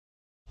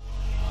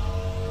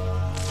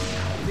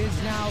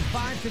is now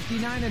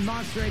 5:59 and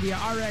Monster Radio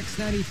RX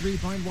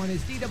 93.1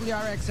 is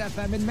DWRX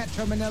FM in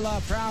Metro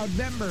Manila, proud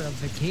member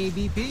of the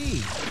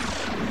KBP.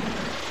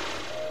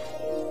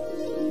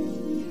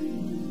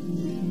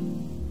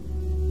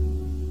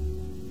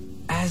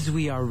 As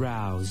we are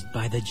roused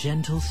by the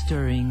gentle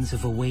stirrings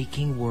of a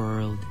waking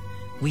world,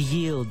 we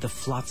yield the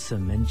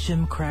flotsam and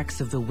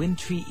gimcracks of the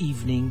wintry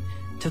evening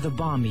to the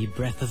balmy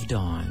breath of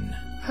dawn.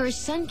 Her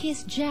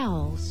sun-kissed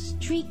jowls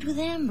streaked with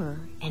amber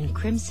and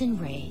crimson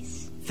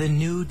rays. The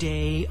new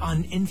day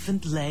on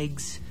infant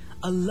legs,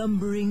 a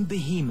lumbering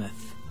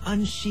behemoth,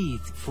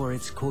 unsheathed for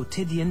its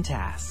quotidian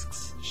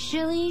tasks.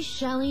 Shilly,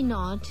 shally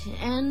not,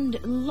 and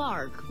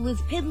lark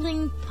with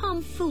piddling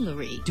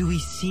tomfoolery. Do we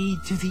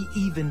cede to the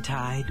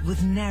eventide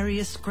with nary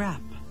a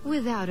scrap?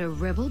 Without a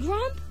rebel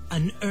drop?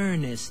 An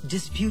earnest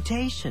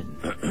disputation.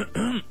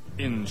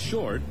 In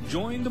short,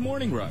 join the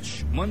Morning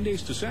Rush,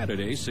 Mondays to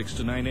Saturdays, 6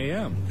 to 9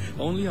 a.m.,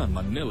 only on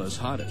Manila's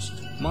hottest,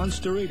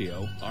 Monster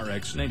Radio,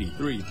 RX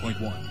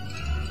 93.1.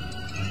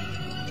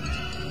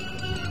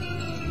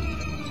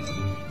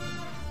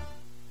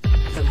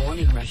 The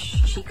Morning Rush,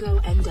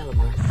 Chico and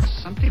Delamar.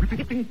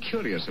 Something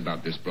curious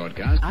about this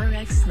broadcast.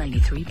 RX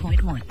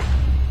 93.1.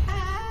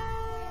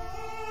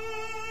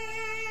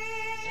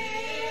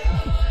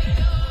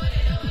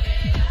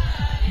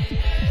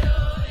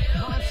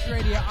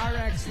 Radio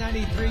RX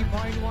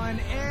 93.1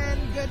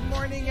 and good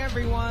morning,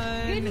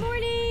 everyone. Good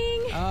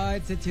morning. Oh,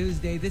 it's a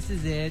Tuesday. This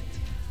is it.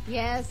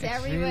 Yes, It's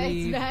everyone's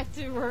really back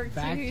to work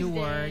Back Tuesday. to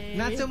work.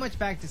 Not so much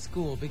back to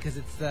school because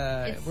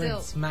we're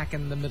still smack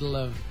in the middle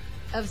of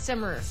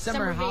summer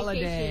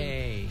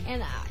holiday.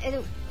 vacation.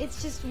 And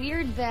it's just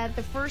weird that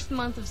the first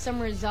month of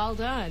summer is all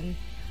done.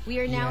 We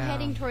are now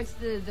heading towards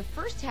the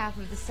first half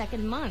of the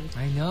second month.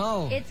 I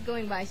know. It's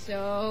going by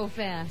so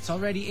fast. It's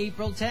already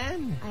April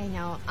 10. I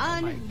know. Oh,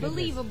 my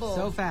Unbelievable.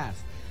 goodness. So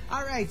fast.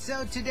 All right,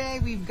 so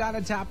today we've got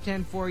a top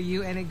 10 for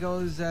you, and it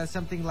goes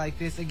something like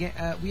this. Again,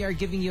 we are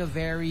giving you a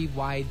very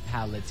wide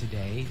palette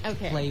today to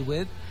play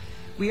with.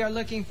 We are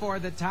looking for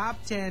the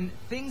top 10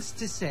 things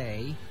to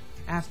say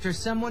after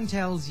someone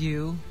tells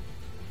you,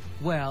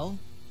 well,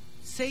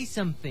 say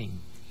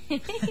something.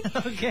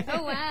 Okay.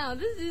 Oh, wow.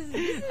 This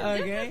is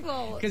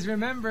difficult. Because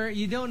remember,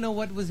 you don't know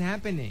what was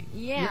happening.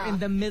 Yeah. You're in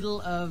the middle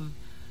of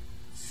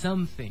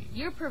something.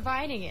 You're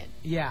providing it.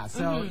 Yeah,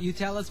 so you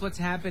tell us what's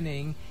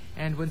happening,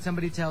 and when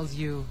somebody tells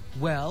you,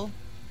 well,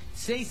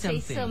 say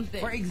something. Say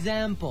something. For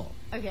example,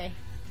 Okay.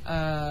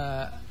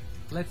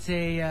 let's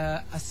say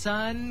a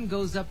son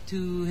goes up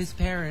to his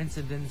parents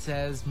and then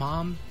says,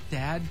 Mom,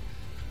 Dad,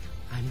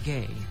 I'm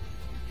gay.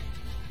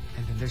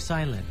 And then they're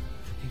silent.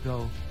 You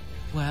go,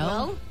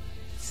 well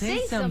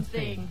say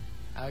something.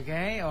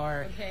 Okay?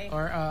 Or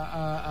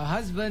a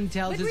husband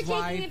tells his wife. But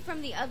we're taking it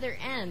from the other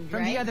end,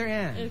 From the other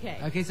end. Okay.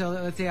 Okay, so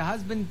let's say a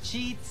husband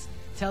cheats,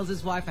 tells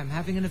his wife, I'm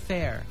having an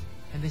affair.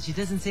 And then she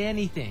doesn't say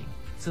anything.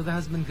 So the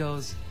husband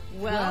goes,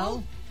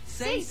 well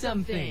say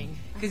something.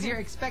 Because you're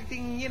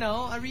expecting,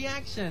 a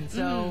reaction.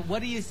 So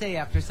what do you say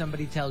after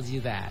somebody tells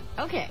you that?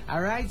 Okay. All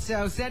right,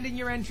 so send in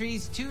your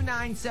entries,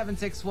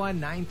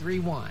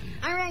 29761-931.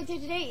 All right, so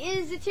today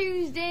is a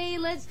Tuesday.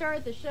 Let's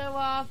start the show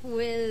off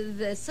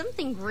with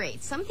something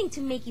great, something to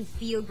make you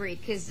feel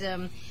great, because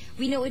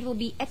we know it will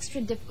be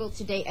extra difficult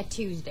today, a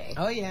Tuesday.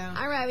 Oh, yeah.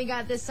 All right, we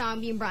got this song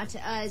being brought to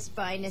us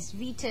by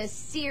Nesvita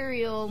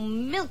Cereal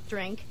Milk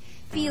Drink.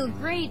 Feel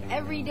great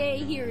every day.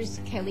 Here's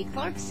Kelly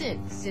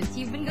Clarkson, Since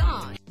You've Been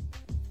Gone.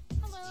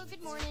 Hello,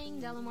 good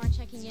morning. Delamar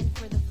checking in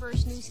for the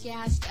first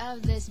newscast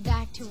of this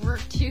Back to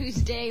Work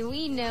Tuesday.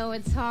 We know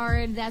it's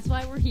hard. That's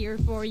why we're here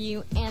for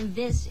you. And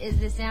this is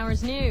this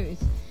hour's news.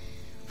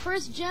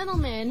 First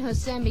gentleman,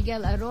 Jose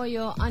Miguel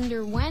Arroyo,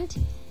 underwent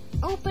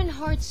open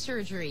heart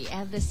surgery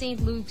at the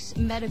St. Luke's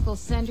Medical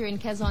Center in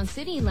Quezon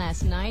City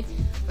last night,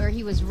 where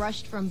he was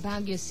rushed from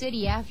Baguio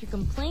City after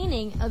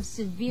complaining of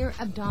severe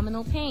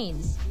abdominal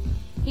pains.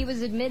 He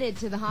was admitted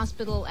to the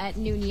hospital at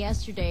noon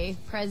yesterday.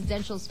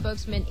 Presidential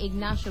spokesman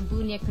Ignacio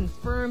Bunia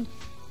confirmed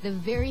the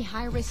very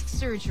high-risk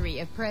surgery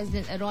of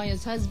President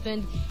Arroyo's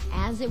husband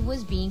as it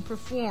was being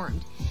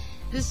performed.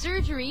 The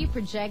surgery,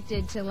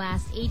 projected to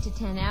last 8 to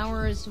 10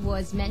 hours,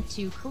 was meant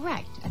to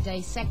correct a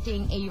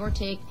dissecting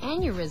aortic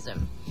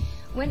aneurysm.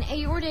 When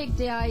aortic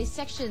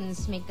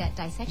dissections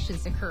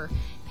occur,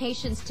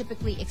 patients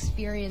typically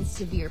experience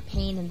severe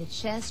pain in the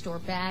chest or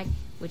back,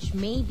 which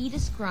may be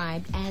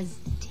described as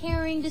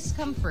tearing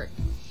discomfort.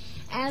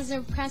 As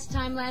of press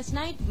time last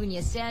night,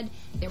 Bunya said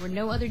there were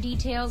no other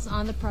details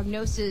on the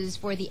prognosis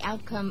for the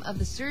outcome of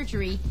the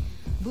surgery.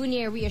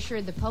 Bunya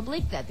reassured the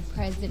public that the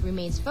president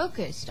remains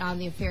focused on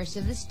the affairs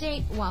of the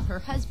state while her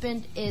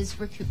husband is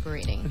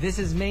recuperating. This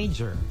is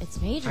major. It's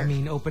major. I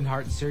mean, open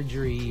heart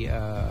surgery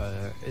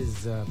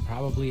is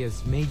probably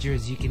as major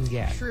as you can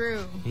get.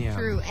 True. Yeah.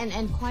 True.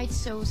 And quite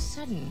so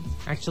sudden.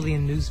 Actually,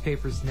 in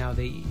newspapers now,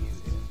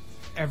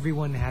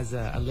 everyone has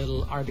a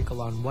little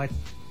article on what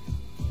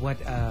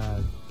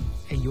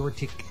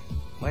aortic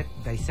what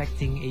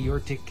dissecting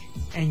aortic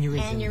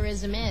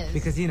aneurysm is.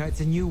 Because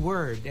it's a new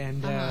word,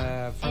 and for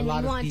and a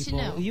lot of want people,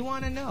 to know. you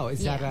want to know: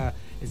 is that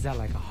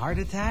like a heart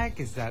attack?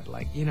 Is that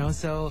like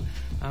So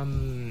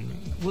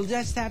we'll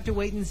just have to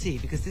wait and see,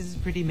 because this is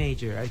pretty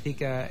major. I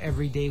think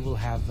every day we'll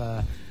have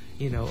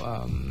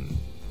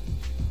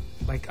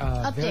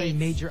very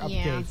major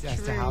updates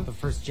as to how the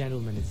first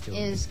gentleman is doing.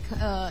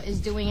 Is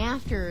doing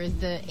after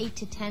the 8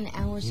 to 10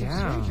 hours of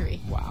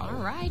surgery. Wow.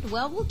 All right.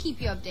 Well, we'll keep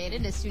you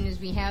updated as soon as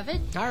we have it.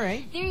 All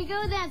right. There you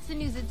go. That's the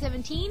news at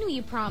 17.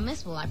 I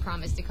promise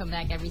to come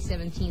back every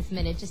 17th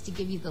minute just to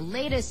give you the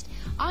latest.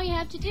 All you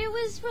have to do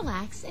is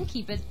relax and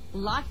keep it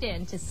locked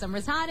in to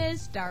Summer's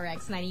Hottest,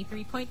 RX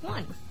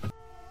 93.1.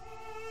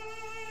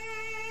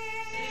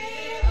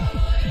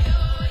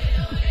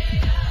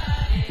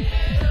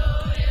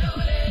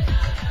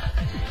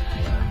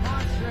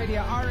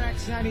 Radio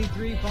RX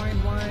 93.1,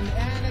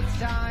 and it's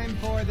time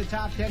for the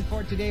top 10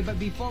 for today. But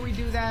before we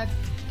do that,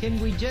 can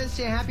we just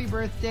say happy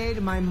birthday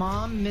to my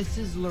mom,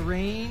 Mrs.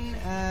 Lorraine?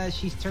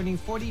 She's turning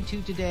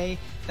 42 today.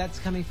 That's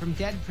coming from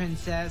Dead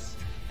Princess.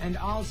 And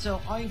also,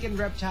 Oink and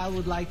Reptile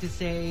would like to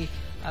say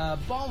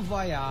bon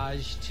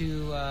voyage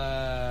to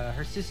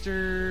her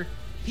sister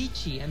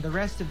Peachy and the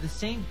rest of the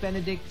St.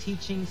 Benedict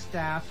teaching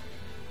staff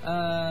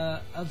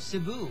of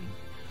Cebu,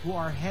 who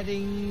are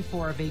heading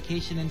for a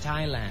vacation in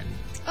Thailand.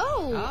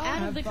 Oh,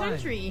 out of the fun.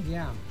 country.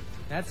 Yeah,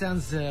 that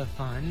sounds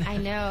fun. I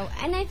know.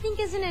 And I think,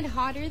 isn't it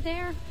hotter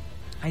there?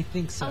 I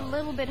think so. A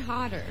little bit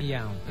hotter.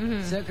 Yeah.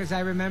 So, because I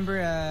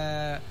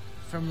remember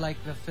from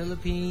like the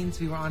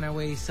Philippines, we were on our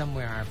way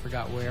somewhere. I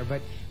forgot where.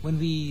 But when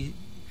we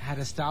had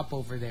a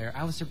stopover there,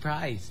 I was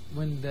surprised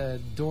when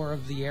the door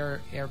of the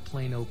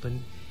airplane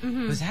opened.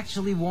 It was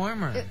actually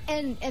warmer.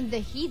 And the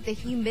heat, the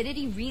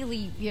humidity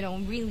really,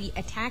 really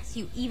attacks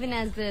you even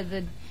as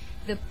the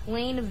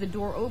plane of the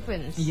door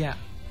opens. Yeah.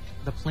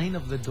 The plane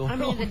of the door.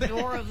 The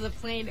door of the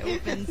plane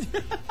opens.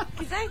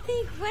 Because I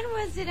think, when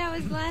was it I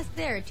was last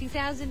there?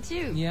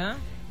 2002. Yeah?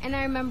 And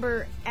I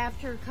remember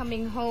after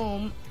coming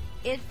home,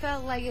 it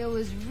felt like it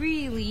was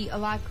really a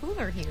lot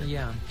cooler here.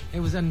 Yeah.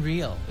 It was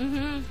unreal.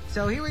 Mm-hmm.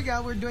 So here we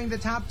go. We're doing the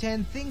top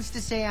 10 things to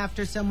say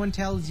after someone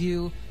tells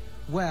you,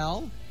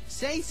 well,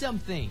 say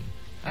something.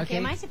 Okay,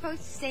 am I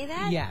supposed to say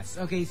that? Yes.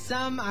 Okay,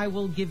 some I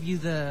will give you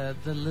the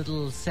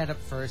little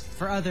setup first.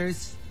 For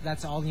others,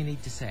 that's all you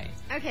need to say.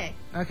 Okay.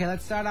 Okay,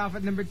 let's start off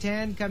at number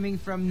 10, coming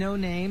from No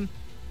Name.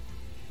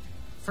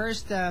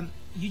 First,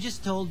 you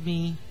just told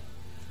me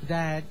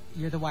that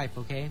you're the wife,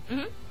 okay?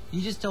 Mm-hmm.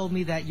 You just told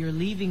me that you're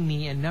leaving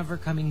me and never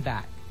coming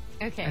back.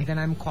 Okay. And then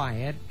I'm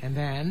quiet, and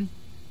then...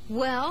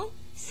 Well,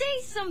 say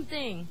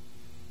something.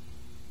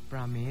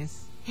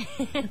 Promise.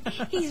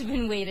 He's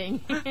been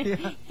waiting.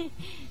 Yeah.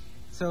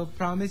 So,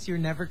 promise you're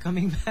never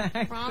coming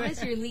back.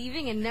 Promise you're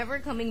leaving and never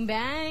coming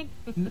back.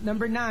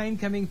 Number 9,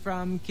 coming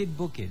from Kid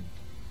Bukid.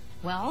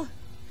 Well,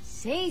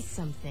 say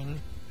something.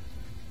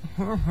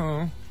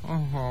 No,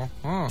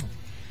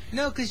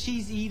 because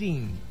she's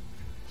eating.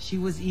 She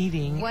was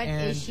eating. What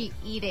is she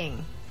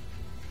eating?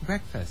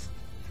 Breakfast.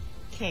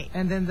 Okay.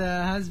 And then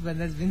the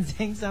husband has been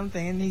saying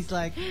something, and he's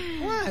like,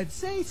 what?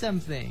 Say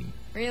something.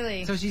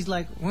 Really? So she's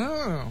like,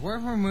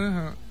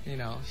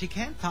 she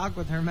can't talk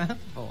with her mouth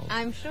full.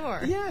 I'm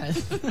sure.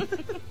 Yes.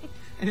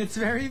 And it's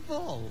very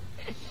full.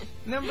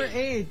 Number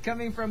 8,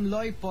 coming from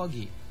Loy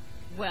Pogi.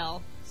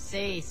 Well,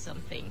 say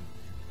something.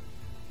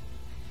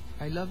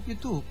 I love you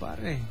too,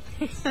 pare.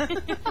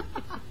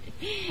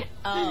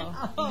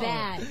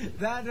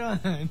 That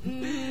one.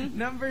 Mm-hmm.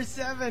 Number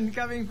 7,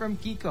 coming from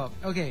Kiko.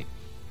 Okay.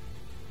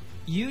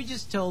 You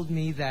just told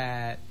me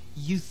that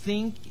you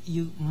think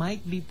you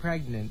might be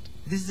pregnant.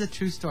 This is a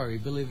true story,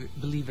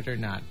 believe it or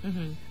not.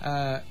 Mm-hmm.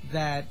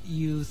 That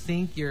you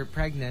think you're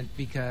pregnant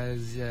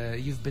because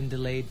you've been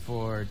delayed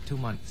for 2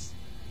 months.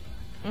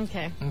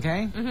 Okay.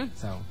 Okay? Mm-hmm.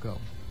 So, go.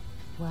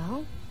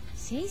 Well,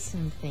 say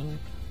something.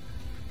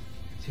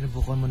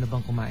 Sinubukan mo na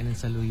bang kumain ng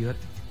saluyot?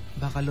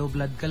 Baka low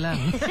blood ka lang.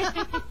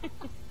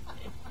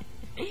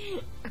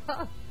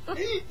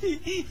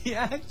 He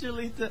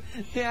actually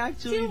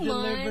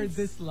delivered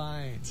this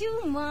line.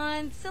 2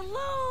 months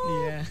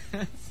alone. Yes.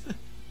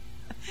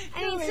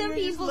 I mean, some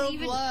people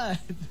even...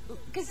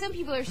 Because some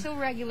people are so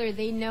regular,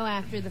 they know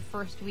after the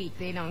first week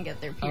they don't get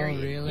their period.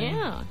 Oh, really?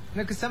 Yeah.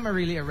 No, because some are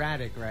really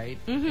erratic, right?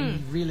 Mm-hmm. And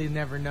you really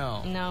never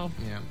know. No.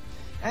 Yeah.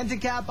 And to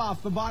cap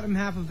off the bottom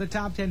half of the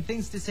top 10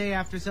 things to say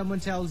after someone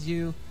tells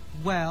you,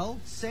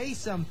 well, say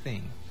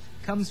something,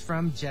 comes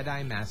from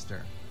Jedi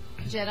Master.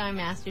 Jedi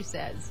Master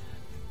says,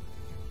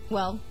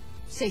 well,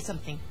 say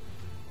something.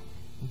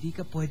 Hindi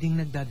ka pwedeng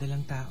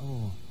nagdadalang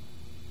tao.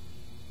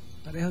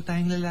 Pareho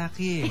tayong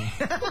lalaki eh.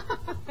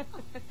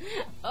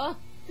 Oh.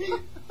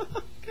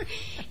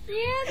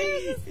 Yeah,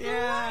 there's a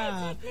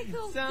slight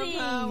technical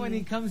Somehow thing. when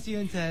he comes to you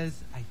and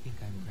says, I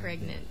think I'm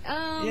pregnant.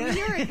 Yeah.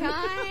 You're a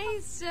guy,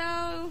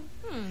 so...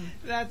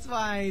 That's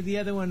why the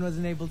other one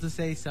wasn't able to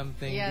say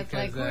something. Yeah, it's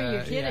because, like, who are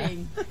you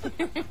kidding?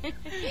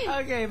 Yeah.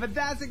 Okay, but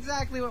that's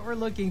exactly what we're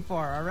looking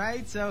for, all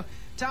right? So,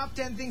 top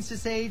 10 things to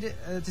say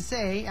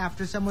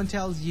after someone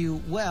tells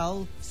you,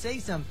 well, say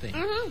something.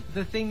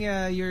 The thing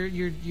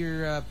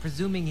you're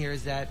presuming here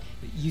is that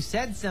you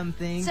said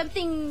something.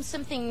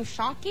 Something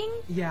shocking?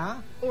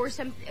 Yeah. Or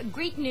some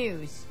great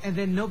news. And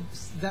then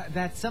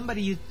that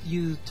somebody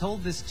you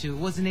told this to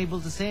wasn't able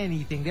to say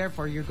anything.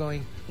 Therefore, you're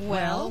going,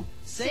 well,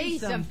 say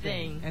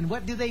something. And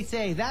what do they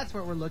say? That's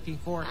what we're looking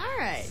for. All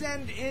right.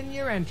 Send in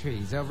your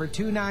entries over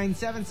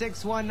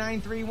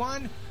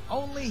 2976191.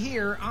 Only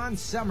here on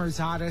Summer's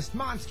Hottest,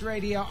 Monster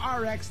Radio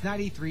RX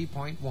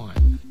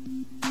 93.1.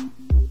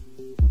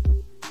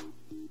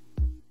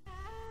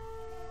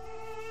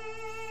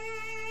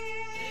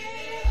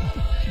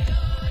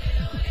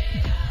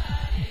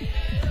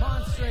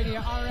 Radio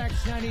RX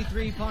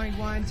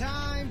 93.1.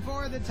 Time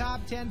for the top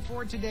 10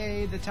 for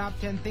today. The top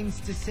 10 things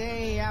to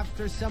say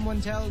after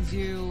someone tells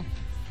you,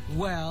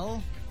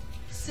 well,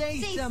 say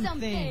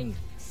something.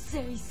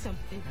 Say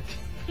something.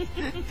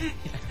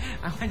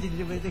 I want you to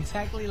do it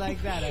exactly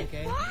like that,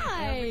 okay?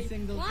 Why? Every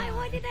single time.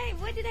 What did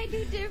I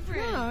do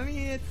different? No, I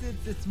mean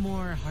it's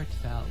more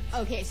heartfelt.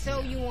 Okay, so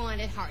you want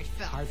it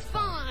heartfelt.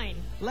 Fine.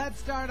 Let's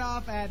start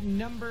off at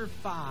number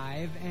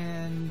 5,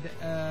 and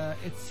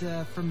it's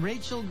from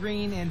Rachel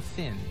Green and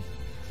Finn.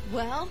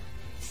 Well,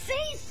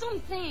 say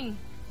something.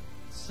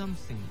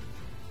 Something.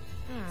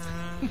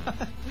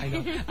 I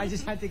know. I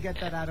just had to get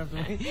that out of the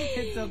way.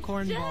 It's a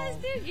cornball.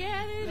 Just to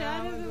get it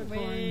out of the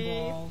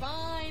way.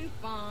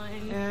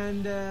 Fine.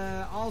 And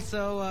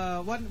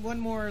also, one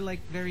more like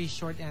very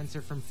short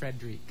answer from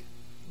Frederick.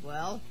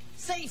 Well,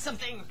 say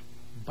something.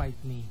 Bite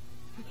me.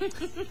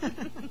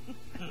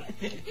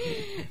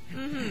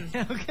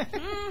 Okay.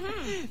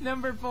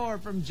 Number 4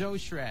 from Joe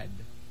Shred.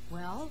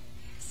 Well,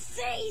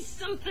 say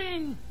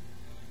something.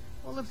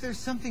 Well, if there's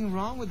something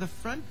wrong with the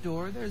front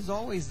door, there's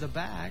always the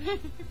back.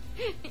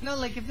 No,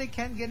 like if they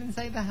can't get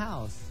inside the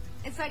house.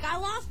 It's like, I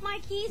lost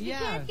my keys. We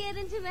can't get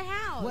into the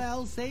house.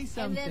 Well, say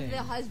something. And then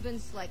the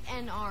husband's like,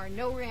 NR,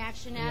 no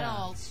reaction at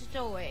all,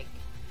 stoic.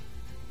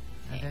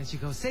 And then she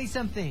goes, say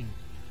something.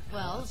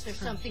 Well, if there's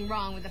something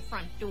wrong with the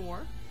front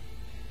door.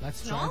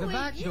 Let's try the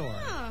back door.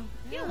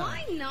 Yeah,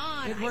 why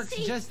not? It works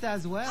just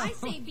as well. I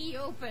say be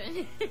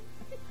open.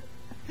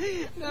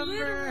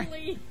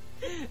 Literally.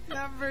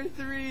 Number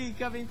 3,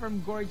 coming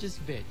from Gorgeous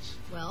Bitch.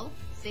 Well,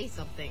 say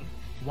something.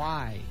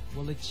 Why?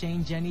 Will it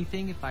change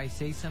anything if I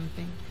say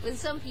something? With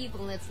some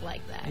people, it's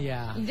like that.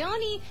 Yeah.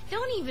 Don't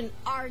even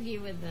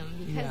argue with them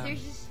because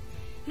there's just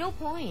no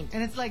point.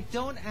 And it's like,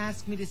 don't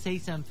ask me to say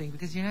something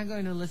because you're not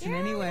going to listen You're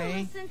anyway. Not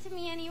going to listen to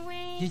me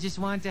anyway. You just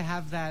want to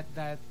have that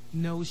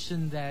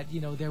notion that,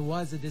 there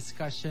was a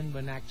discussion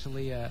when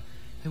actually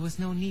there was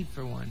no need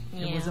for one.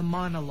 Yeah. It was a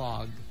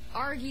monologue.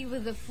 Argue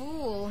with a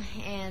fool,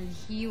 and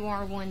you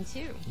are one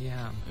too.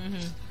 Yeah.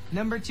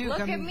 Number 2.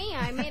 Look at me.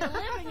 I made a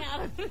living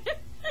out of it.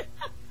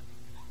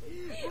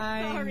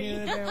 I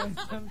knew there was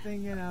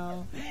something, and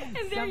there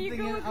something you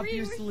go, up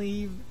your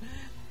sleeve.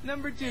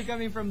 Number 2,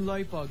 coming from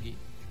Loy Pogi.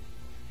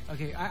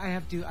 Okay, I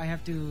have to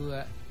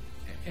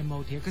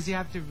emote here because you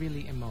have to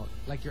really emote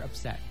like you're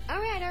upset. All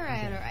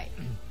right.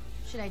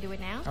 Should I do it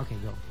now? Okay,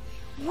 go.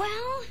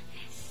 Well,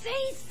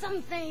 say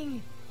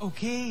something.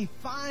 Okay,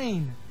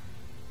 fine.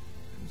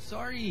 I'm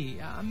sorry.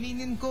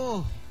 Aminin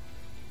ko.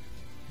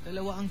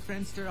 Dalawa ang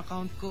Friendster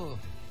account ko.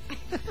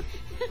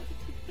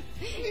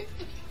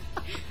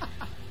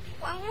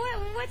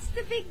 What's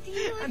the big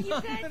deal if you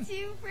got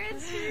 2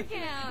 Friendster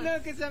accounts? No,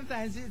 because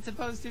sometimes it's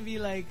supposed to be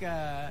like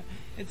one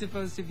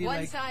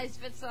size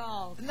fits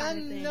all.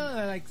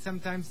 No, like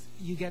sometimes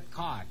you get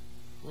caught.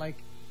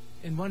 Like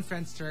in one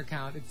Friendster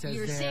account, it says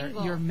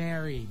you're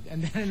married,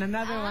 and then in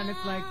another one,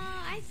 it's like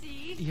I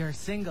see. You're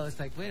single. It's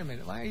like, wait a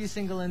minute, why are you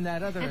single in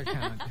that other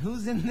account?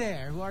 Who's in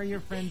there? Who are your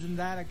friends in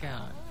that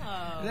account?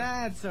 Oh.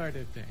 That sort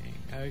of thing.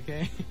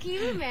 Okay. Can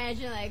you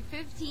imagine, like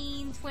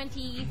 15,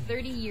 20,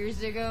 30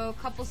 years ago,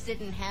 couples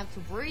didn't have to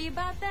worry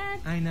about that?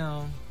 I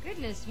know.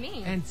 Goodness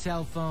me. And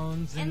cell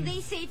phones. And they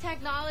say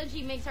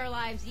technology makes our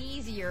lives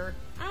easier.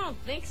 I don't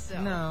think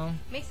so. No.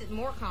 Makes it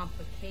more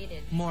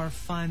complicated. More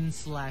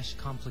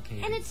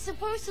fun/complicated. And it's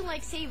supposed to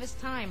like save us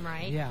time,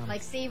 right? Yeah.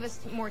 Like save us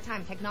more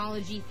time.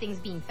 Technology, things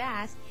being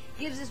fast,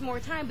 gives us more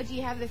time. But do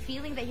you have the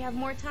feeling that you have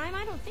more time?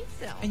 I don't think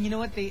so. And you know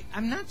what?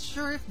 I'm not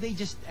sure if they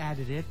just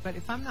added it, but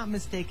if I'm not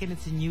mistaken,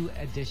 it's a new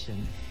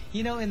addition.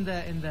 You know, in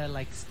the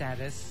like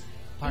status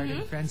part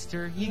in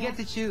Friendster, you get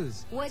to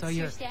choose. What's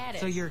your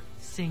status? So you're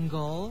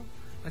single.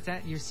 What's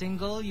that? You're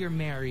single. You're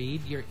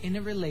married. You're in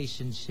a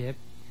relationship.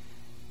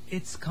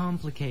 It's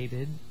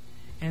complicated,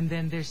 and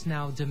then there's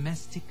now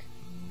domestic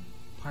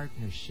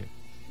partnership.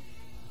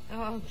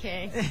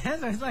 Okay.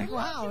 So it's like,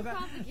 wow,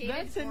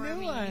 that's a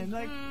new one.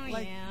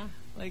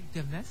 Like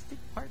domestic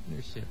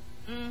partnership.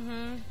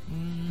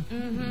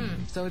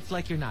 So it's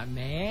like you're not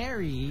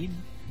married,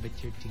 but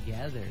you're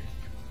together.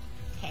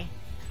 Okay.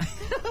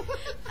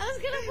 I was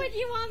going to put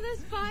you on the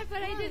spot,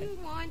 but I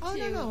didn't want to. Oh,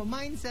 no.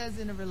 Mine says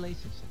in a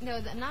relationship.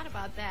 No, not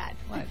about that.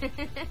 What?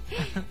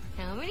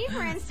 How many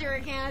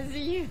Friendster accounts do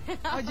you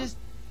have?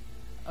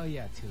 Oh,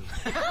 yeah, 2.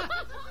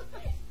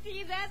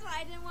 See, that's why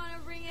I didn't want to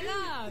bring it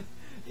up.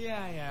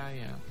 Yeah.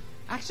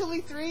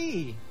 Actually,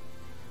 3.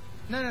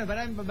 No, but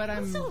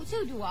I'm. So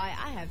do I.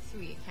 I have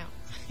 3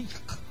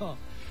 accounts.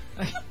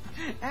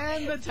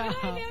 And the top.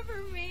 But I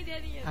never made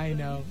any of them. I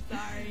know.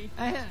 Sorry.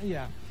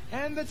 Yeah.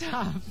 And the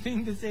top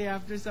thing to say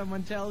after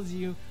someone tells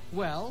you,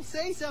 well,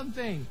 say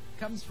something,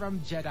 comes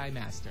from Jedi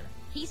Master.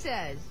 He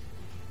says,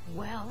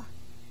 well,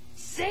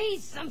 say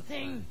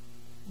something.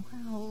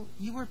 Well,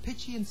 you were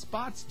pitchy in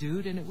spots,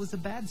 dude, and it was a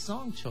bad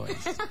song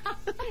choice.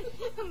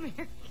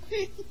 American.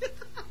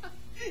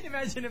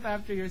 Imagine if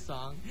after your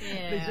song,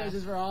 yeah, the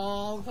judges were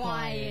all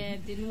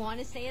quiet. Didn't want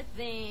to say a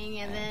thing,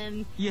 and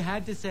then... You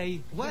had to say,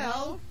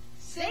 well,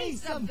 say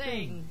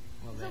something.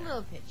 Well, it's a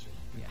little pitchy.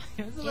 Yeah,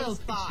 it was a little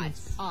pitchy in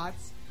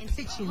spots.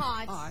 Pitchy in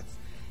spots.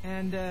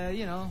 And,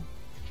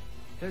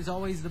 there's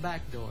always the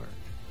back door.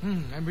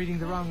 I'm reading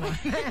the wrong one.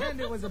 And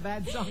it was a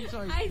bad song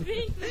choice. I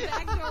think the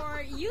back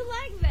door, you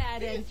like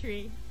that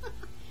entry.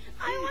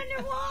 I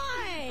wonder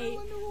why.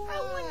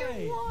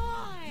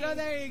 So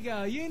there you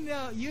go. You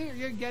know,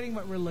 you're getting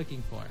what we're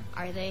looking for.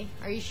 Are they?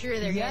 Are you sure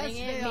they're getting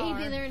it?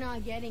 Maybe they're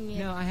not getting it.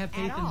 No, I have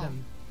faith in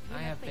them. I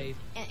have faith.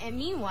 And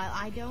meanwhile,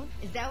 I don't.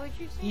 Is that what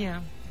you're saying?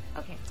 Yeah.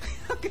 Okay.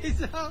 Okay,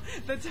 so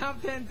the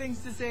top 10 things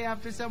to say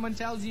after someone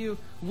tells you,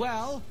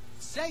 well,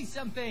 say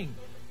something.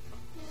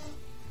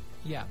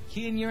 Yeah,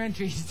 key in your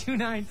entries,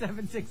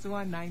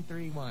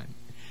 29761-931.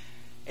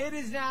 It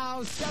is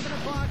now 7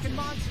 o'clock in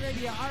Monster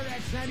Radio.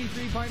 RX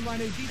 93.1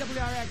 is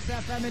DWRX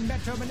FM in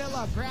Metro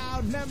Manila,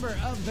 proud member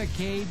of the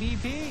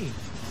KBP.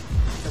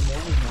 The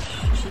Morning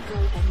Rush, Chico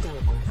and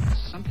Delamar.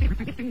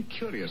 Something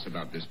curious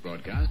about this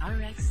broadcast.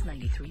 RX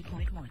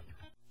 93.1.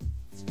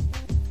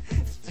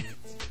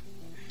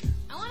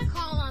 I want to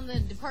call on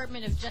the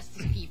Department of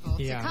Justice people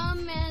to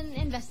come and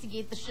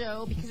investigate the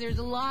show because there's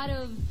a lot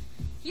of...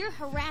 You're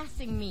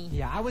harassing me.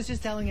 Yeah, I was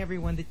just telling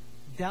everyone that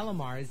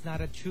Delamar is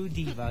not a true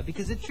diva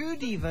because the true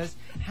divas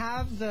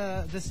have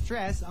the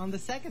stress on the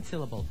second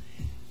syllable.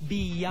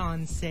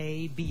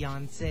 Beyonce,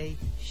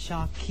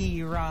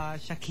 Shakira.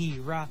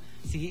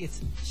 See,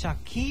 it's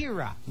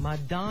Shakira,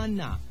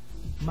 Madonna,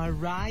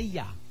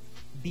 Mariah,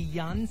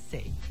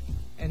 Beyonce.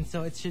 And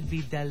so it should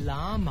be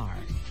Delamar.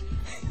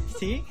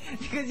 See?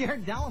 Because you're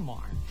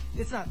Delamar.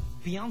 It's not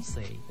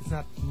Beyonce. It's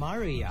not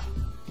Maria.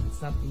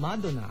 It's not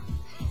Madonna.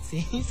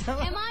 See? So,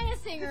 am I a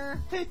singer?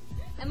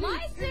 Am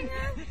I a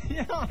singer?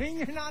 I mean,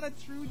 you're not a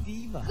true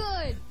diva.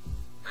 Good.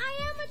 I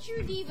am a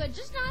true diva,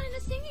 just not in a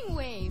singing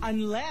way.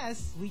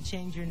 Unless we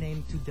change your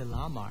name to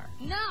Delamar.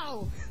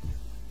 No.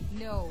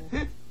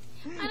 I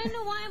don't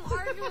know why I'm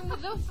arguing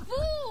with a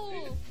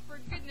fool. For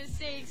goodness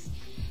sakes.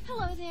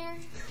 Hello there.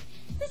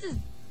 This is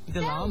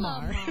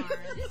Delamar.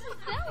 This is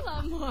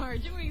Delamar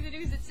doing the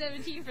news at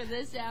 17 for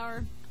this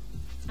hour.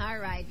 All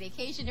right,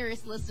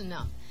 vacationers, listen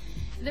up.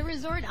 The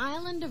resort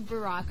island of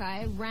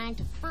Boracay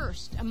ranked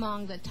first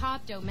among the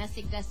top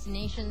domestic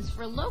destinations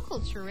for local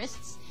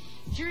tourists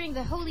during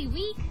the Holy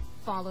Week,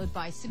 followed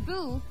by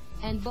Cebu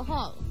and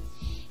Bohol.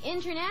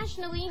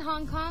 Internationally,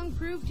 Hong Kong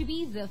proved to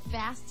be the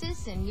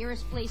fastest and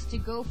nearest place to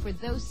go for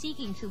those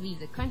seeking to leave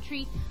the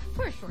country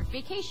for a short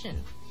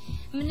vacation.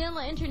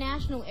 Manila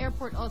International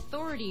Airport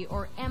Authority,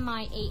 or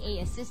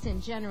MIAA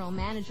Assistant General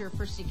Manager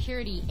for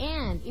Security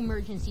and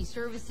Emergency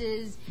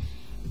Services,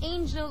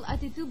 Angel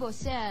Atitubo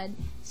said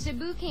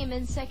Cebu came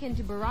in second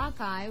to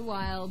Boracay,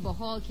 while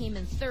Bohol came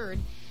in third.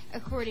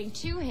 According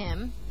to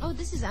him... Oh,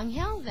 this is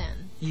Angel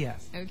then?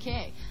 Yes.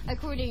 Okay.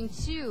 According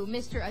to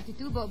Mr.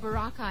 Atitubo,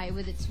 Boracay,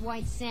 with its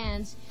white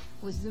sands,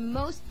 was the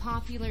most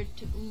popular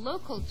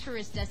local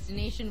tourist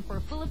destination for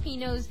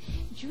Filipinos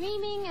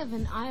dreaming of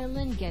an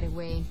island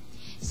getaway.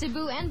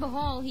 Cebu and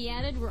Bohol, he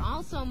added, were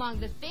also among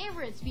the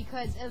favorites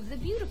because of the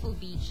beautiful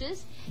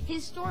beaches,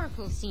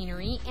 historical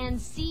scenery,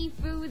 and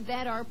seafood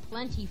that are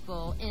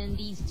plentiful in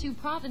these two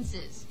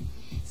provinces.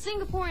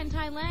 Singapore and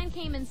Thailand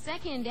came in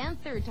second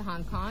and third to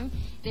Hong Kong.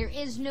 There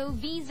is no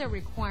visa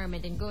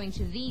requirement in going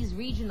to these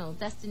regional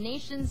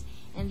destinations,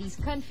 and these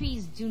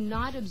countries do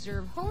not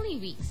observe Holy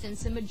Week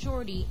since the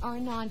majority are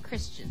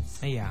non-Christians.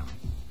 Yeah.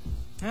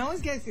 I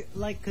always get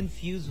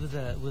confused with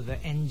the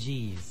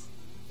NGs.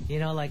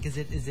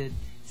 Is it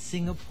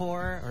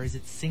Singapore or is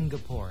it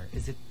Singapore?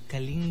 Is it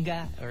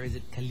Kalinga or is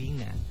it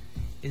Kalinga?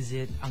 Is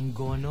it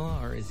Angono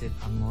or is it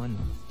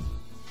Angono?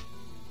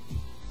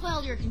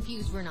 Well, you're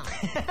confused, we're not.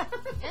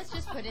 Let's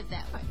just put it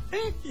that way.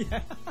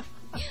 Yeah.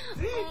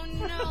 Oh,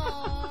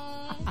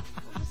 no.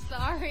 I'm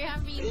sorry,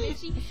 I'm being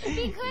bitchy.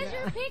 Because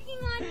you're picking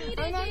on me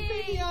today. I'm not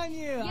picking on you.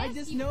 Yes, I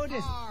just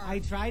noticed. Are. I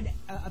tried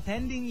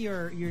appending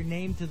your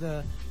name to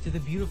the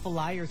Beautiful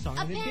Liar song,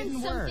 and it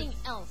didn't work. Append something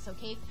else,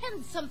 okay?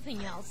 Append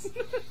something else.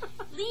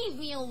 Leave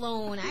me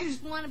alone. I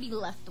just want to be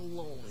left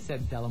alone.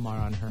 Said Delamar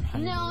on her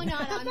honeymoon. No,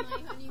 not on my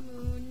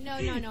honeymoon. No,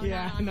 Yeah,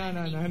 not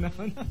on my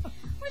honeymoon. No.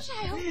 which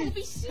I hope will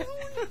be soon.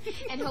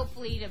 And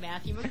hopefully to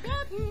Matthew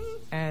McFadden.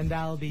 And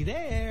I'll be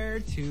there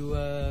to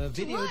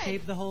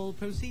videotape the whole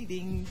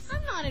proceedings.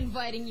 I'm not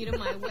inviting you to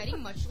my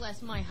wedding, much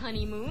less my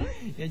honeymoon.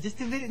 Yeah, just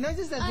to video, not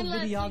just as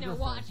Unless, a videographer.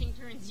 watching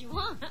turns you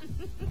on.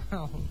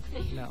 Oh,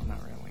 no, not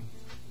really.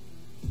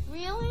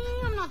 Really?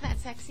 I'm not that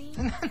sexy.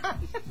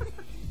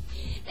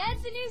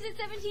 That's the news at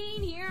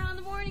 17 here on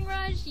The Morning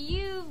Rush.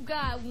 You've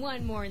got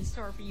one more in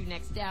store for you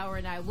next hour,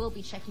 and I will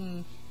be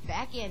checking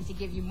back in to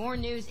give you more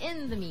news.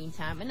 In the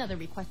meantime, another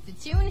requested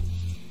tune.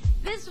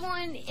 This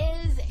one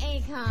is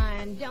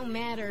Akon, Don't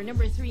Matter,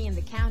 number 3 in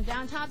the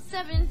countdown, top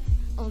 7,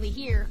 only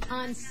here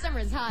on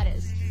Summer's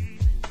Hottest.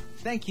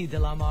 Thank you,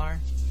 Delamar.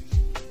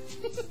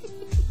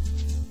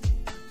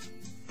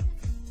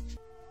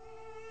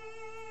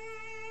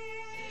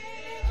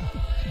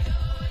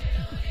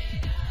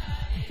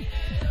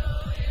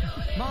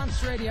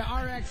 Monster Radio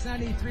RX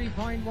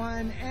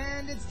 93.1,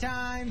 and it's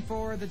time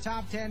for the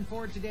top 10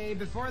 for today.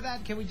 Before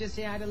that, can we just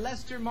say hi to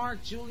Lester,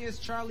 Mark, Julius,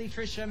 Charlie,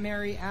 Trisha,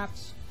 Mary,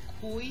 Apps,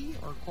 Koi,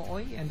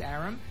 and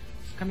Aram,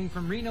 coming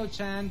from Reno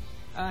Chan.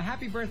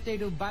 Happy birthday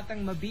to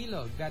Batang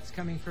Mabilog. That's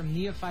coming from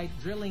Neophyte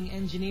Drilling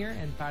Engineer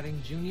and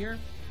Paring Jr.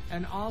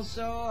 And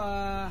also,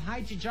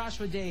 hi to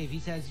Joshua Dave. He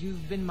says,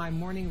 you've been my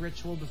morning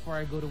ritual before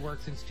I go to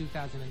work since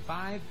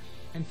 2005.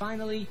 And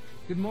finally,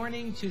 good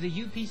morning to the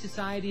UP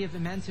Society of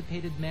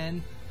Emancipated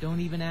Men. Don't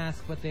even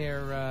ask what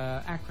their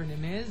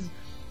acronym is.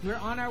 We're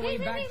on our way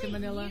back to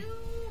Manila.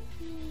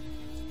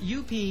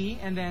 UP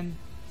and then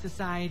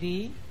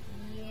Society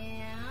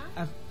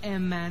of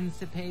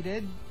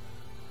Emancipated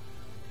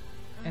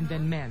and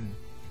then Men.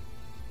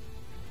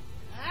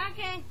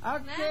 Okay.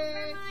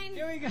 Okay.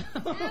 Here we go.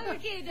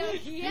 Okay,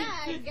 dokie. Yeah,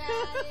 I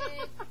got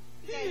it.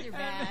 You guys are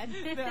bad.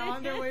 They're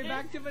on their way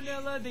back to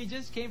Manila. They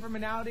just came from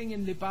an outing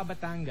in Lipa,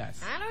 Batangas.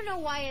 I don't know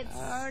why it's...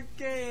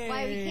 Okay.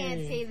 Why we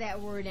can't say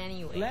that word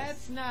anyway.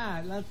 Let's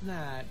not.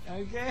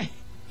 Okay?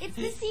 It's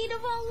the seed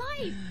of all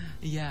life.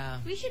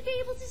 Yeah. We should be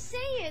able to say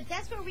it.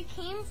 That's where we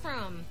came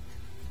from.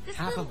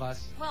 Half of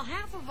us. Well,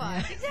 half of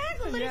us. Yeah.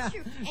 Exactly, but it's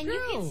true. And true.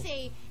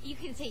 you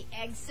can say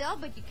egg cell,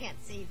 but you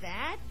can't say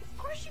that. Of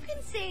course you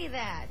can say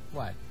that.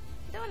 What?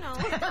 Don't know.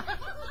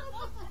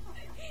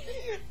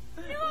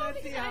 No,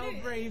 let's see how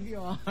brave you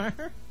are.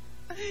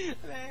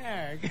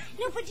 There.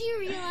 No, but do you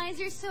realize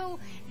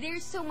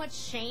there's so much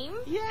shame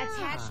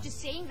attached to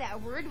saying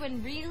that word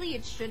when really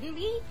it shouldn't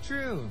be?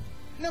 True.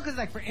 No, because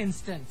for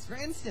instance,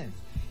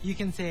 you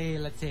can say,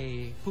 let's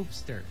say,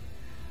 poopster.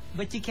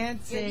 But you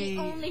can't say...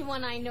 You're the only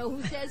one I know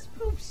who says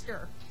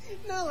poopster.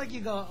 No, like you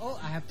go, oh,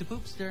 I have to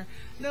poopster.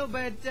 No,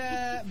 but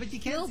you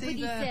can't say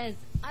Nobody says,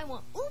 I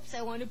want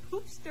a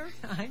poopster.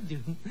 I do.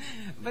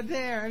 But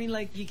there, I mean,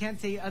 like, you can't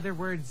say other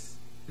words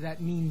that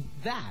mean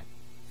that.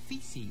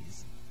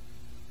 Feces.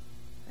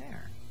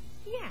 There.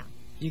 Yeah.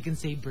 You can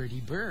say birdie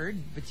bird,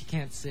 but you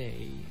can't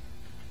say,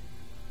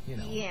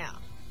 Yeah.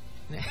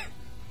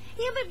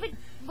 Yeah,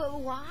 but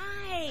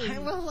why?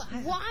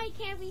 Why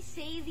can't we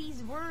say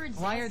these words?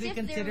 Why are they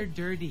considered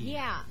dirty?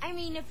 Yeah, I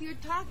mean, if you're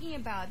talking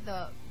about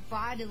the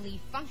bodily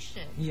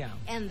function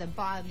and the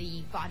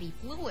body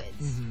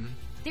fluids,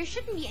 there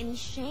shouldn't be any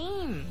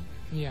shame.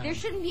 Yeah. There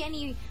shouldn't be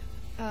any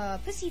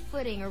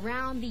pussyfooting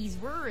around these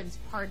words,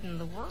 pardon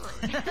the word.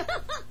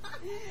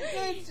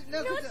 It's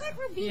like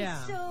we're being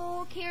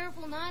so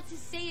careful not to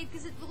say it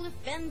because it will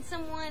offend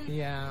someone.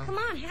 Yeah. Come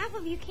on, half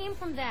of you came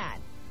from that.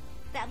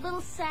 That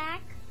little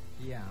sack.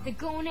 Yeah. The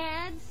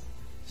gonads.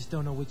 Just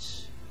don't know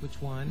which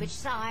one. Which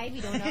side,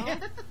 we don't know.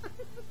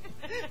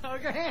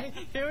 Okay,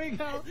 here we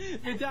go.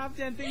 The top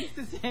 10 things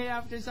to say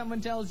after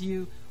someone tells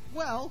you,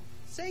 well,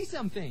 say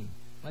something.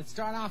 Let's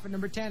start off at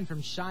number 10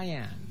 from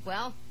Cheyenne.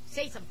 Well,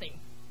 say something.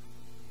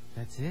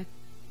 That's it?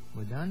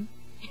 We're done?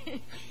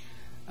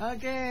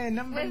 Okay,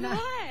 number 9. With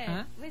what?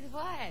 Huh? With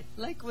what?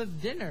 Like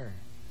with dinner.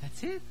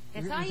 That's it?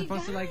 That's You're all you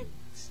supposed got? to, like,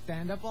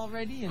 stand up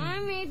already? And I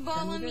made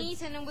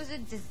bolognese and it was a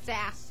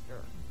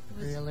disaster.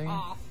 It was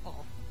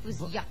awful. It was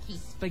yucky.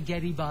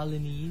 Spaghetti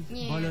bolognese.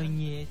 Yeah.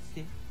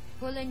 Bolognese.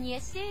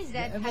 Bolognese? Is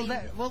that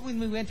when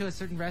we went to a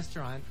certain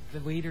restaurant, the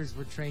waiters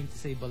were trained to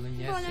say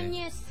bolognese.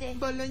 Bolognese.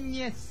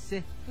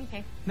 Bolognese.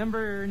 Okay.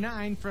 Number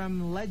 9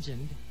 from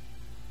Legend.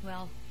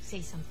 Well,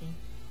 say something.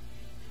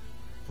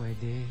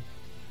 Pwede.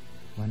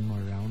 One more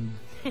round.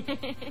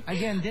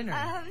 Again, dinner.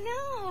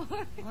 No.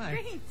 What?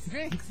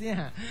 Drinks.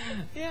 Yeah.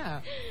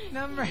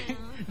 Number.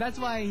 That's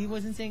why he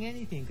wasn't saying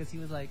anything, because he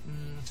was like,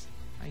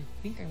 I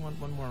think I want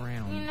one more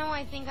round.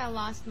 I think I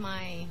lost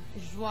my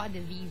joie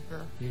de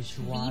vivre. Your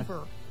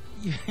joie.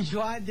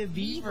 Joie de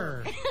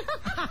vivre.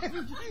 My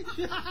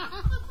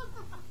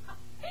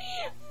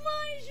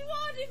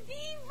joie de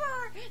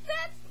vivre.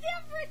 That's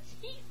different,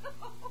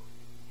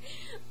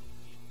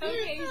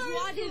 Okay,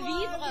 joie de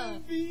vivre. Joie de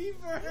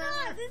vivre.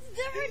 No, this is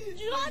different.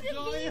 Joie de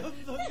vivre. Of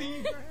the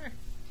vivre.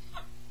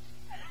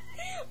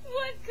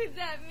 What could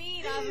that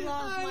mean? I've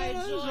lost my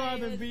joie. Joie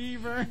de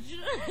vivre.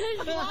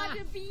 Joie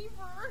de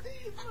vivre.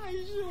 My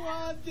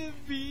joie de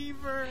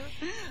vivre.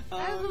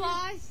 I've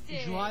lost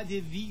it. Joie de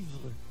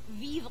vivre.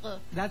 Vivre.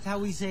 That's how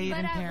we say it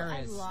in Paris.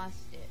 I've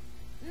lost it.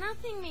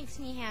 Nothing makes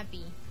me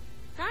happy.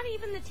 Not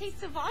even the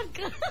taste of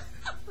vodka.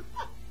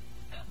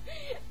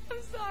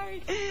 I'm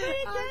sorry. But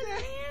it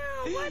doesn't.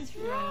 Yeah, what's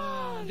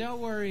wrong? Don't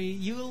worry.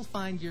 You will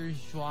find your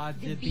joie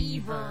de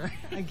beaver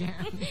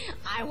again.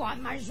 I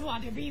want my joie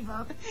de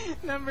beaver.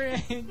 Number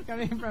 8,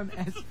 coming from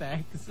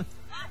Espex.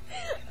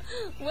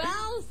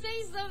 Well,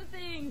 say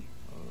something.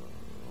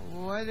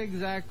 What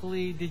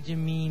exactly did you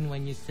mean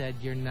when you said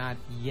you're not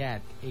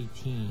yet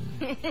 18?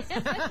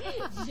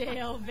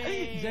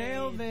 Jailbait.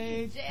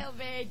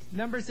 Jailbait.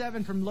 Number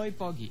 7 from Loy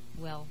Pogi.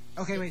 Well.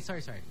 Okay, wait,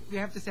 sorry. We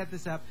have to set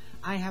this up.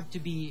 I have to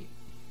be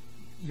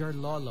your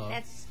lolo.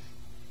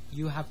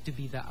 You have to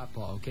be the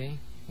apo, okay?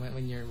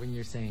 When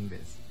you're saying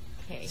this.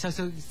 Okay. So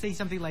say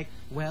something like,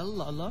 well,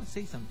 lolo,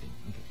 say something.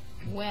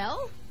 Okay.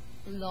 Well,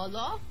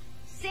 lolo,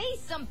 say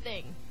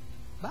something.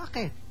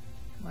 Bakit?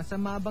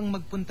 Masama bang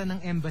magpunta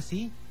ng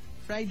embassy?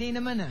 Friday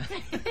naman ah.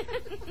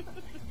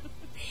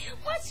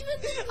 What's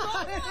with this lolo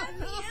on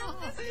the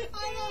embassy?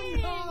 I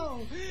don't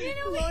know. You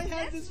know, Loy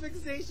has this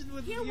fixation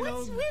with,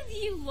 what's with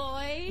you,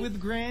 Loy? with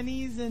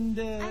grannies and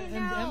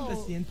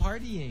embassy and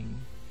partying.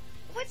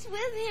 What's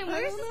with him?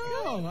 Where's this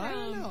coming from? I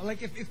don't know.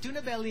 Like if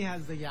Tuna Belly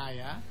has the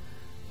yaya,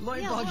 Loy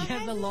Yeah, Pogi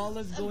has the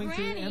lolas going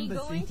to embassy.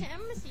 Going to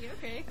embassy,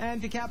 okay.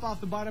 And to cap off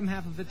the bottom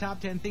half of the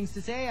top 10 things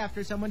to say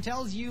after someone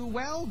tells you,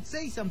 well,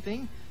 say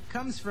something,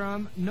 comes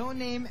from No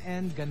Name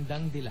and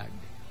Gandang Dilag.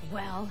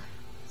 Well,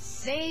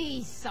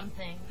 say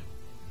something.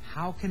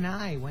 How can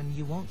I when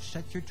you won't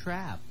shut your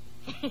trap?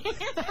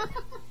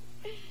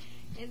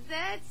 Is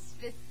that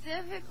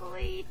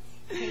specifically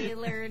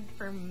tailored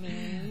for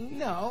me?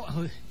 No,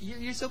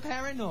 you're so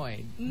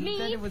paranoid. Me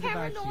That it was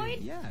about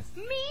paranoid? you. Yes.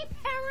 Me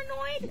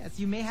paranoid? Yes,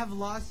 you may have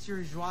lost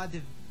your joie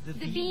de The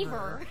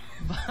beaver.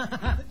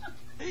 But,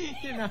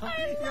 you know,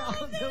 you're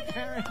also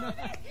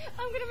paranoid.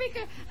 I'm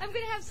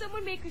gonna have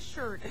someone make a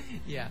shirt.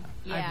 Yeah.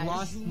 I've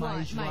lost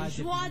my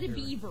joie de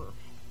beaver.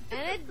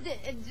 And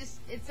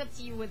it's up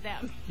to you with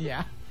them.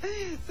 Yeah.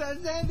 So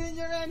send in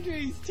your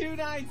entries,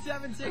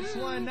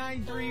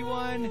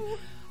 29761-931.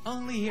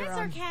 Only here That's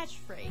on... our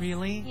catchphrase.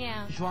 Really?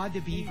 Yeah. Joie de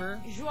beaver?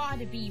 Joie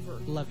de beaver.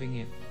 Loving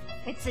it.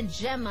 It's a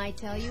gem, I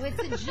tell you. It's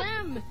a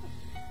gem.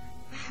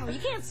 Wow, you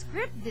can't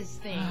script this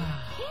thing.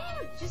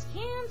 Just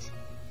can't.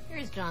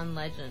 Here's John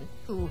Legend,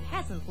 who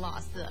hasn't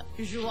lost the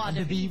joie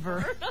de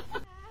beaver.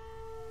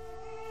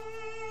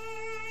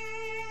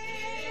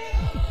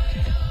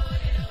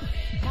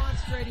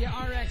 Monster Radio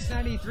RX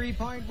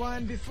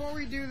 93.1. Before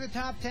we do the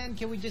top 10,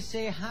 can we just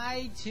say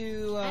hi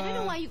to... I don't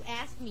know why you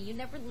asked me. You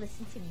never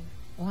listen to me.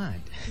 What?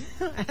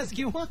 Ask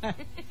you what? Can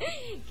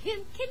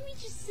we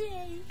just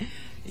say...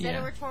 Is that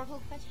a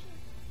rhetorical question?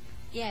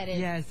 Yeah, it is.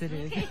 Yes, it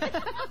is.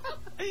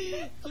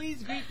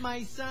 Please greet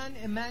my son,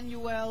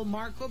 Emmanuel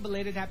Marco.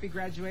 Belated happy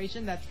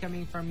graduation. That's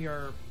coming from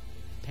your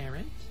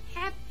parent.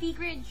 Happy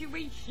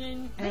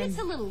graduation. But And- it's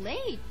a little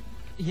late.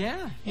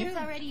 Yeah. It's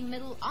already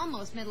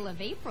almost middle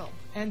of April.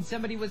 And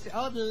somebody was,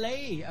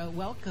 Lay,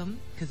 welcome.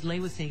 Because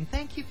Lay was saying,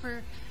 thank you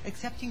for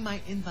accepting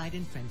my invite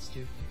in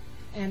Friendster.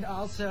 And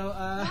also...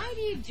 Why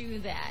do you do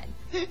that?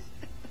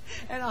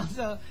 And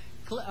also,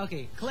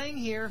 Clang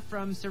here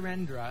from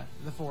Surrendra,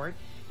 the fort.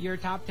 Your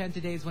top 10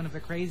 today is one of the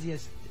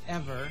craziest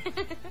ever.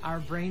 Our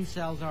brain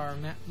cells are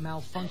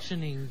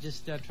malfunctioning,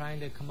 just trying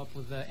to come up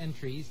with the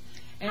entries.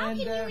 And, How can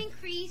you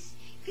increase...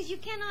 Because you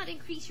cannot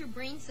increase your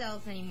brain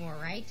cells anymore,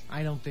 right?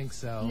 I don't think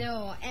so.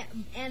 No,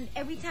 and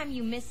every time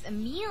you miss a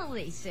meal,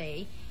 they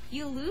say,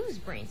 you lose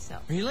brain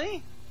cells.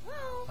 Really?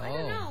 Well, I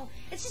don't know.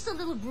 It's just a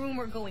little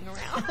rumor going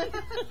around.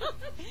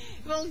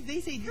 Well, they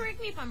say...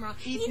 Correct me if I'm wrong.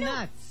 Eat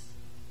nuts.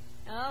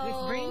 Oh,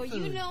 It's brain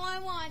food. you know I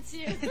want to.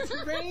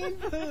 It's brain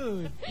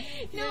food.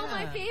 No, Yeah.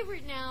 my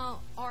favorite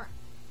now are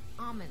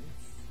almonds.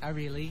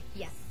 Really?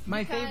 Yes.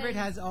 My because favorite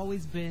has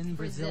always been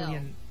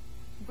Brazilian.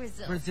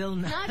 Brazil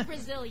nuts. Not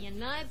Brazilian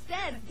nuts.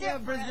 That's Yeah,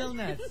 different. Brazil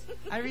nuts.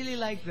 I really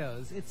like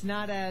those. It's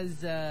not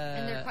as...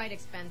 and they're quite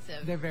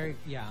expensive. They're very...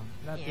 Yeah.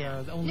 That's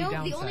Yeah. the only No,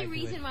 downside the only to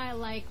reason it. why I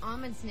like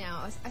almonds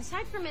now,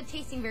 aside from it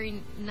tasting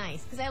very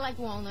nice, because I like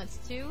walnuts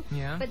too.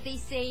 Yeah. But they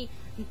say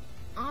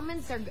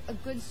almonds are a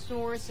good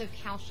source of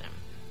calcium.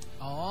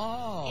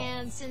 Oh.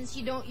 And since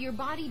your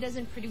body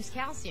doesn't produce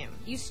calcium,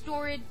 you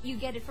store it, you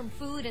get it from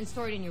food and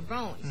store it in your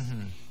bones.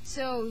 Mm-hmm.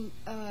 So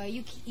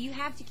you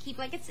have to keep,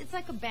 like, it's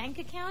like a bank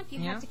account. You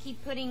have to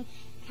keep putting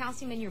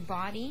calcium in your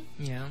body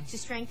to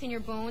strengthen your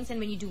bones. And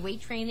when you do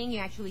weight training, you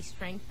actually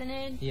strengthen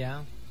it.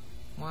 Yeah.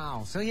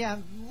 Wow. So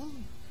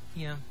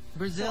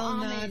Brazil So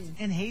nuts almonds.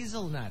 and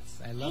hazelnuts.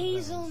 I love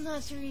those.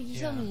 Hazelnuts are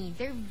yummy.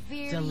 They're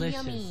very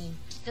Delicious. yummy.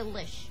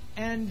 Delish.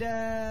 And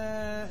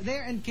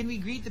can we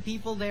greet the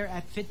people there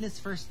at Fitness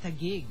First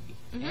Taguig?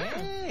 Mm-hmm.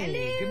 Hey,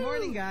 Hello. good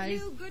morning,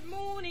 guys. Hello, good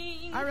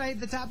morning. All right,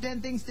 the top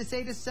 10 things to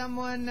say to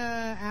someone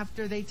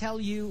after they tell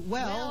you,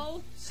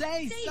 well,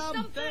 say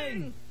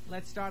something.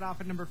 Let's start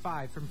off at number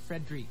 5 from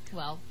Frederic.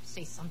 Well,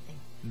 say something.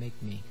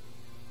 Make me.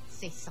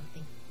 Say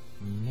something.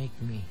 Make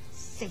me.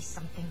 Say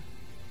something.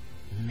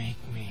 Make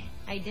me.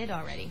 I did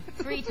already.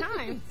 3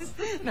 times.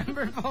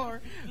 Number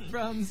 4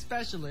 from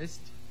Specialist.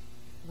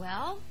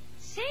 Well,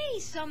 say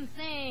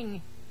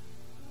something.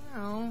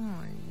 Well,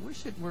 I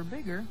wish it were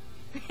bigger.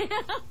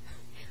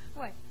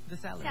 What? The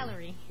salary.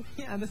 Salary.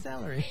 Yeah, the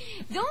salary.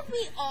 Don't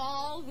we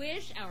all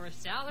wish our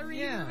salary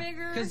were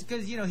bigger?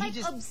 Because you know, like he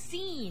just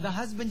obscene. The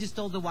husband just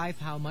told the wife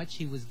how much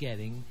he was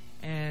getting,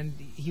 and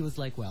he was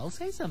like, "Well,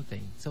 say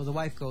something." So the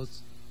wife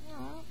goes,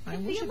 "Well, I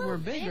It'd wish be a it were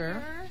little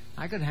bigger.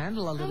 I could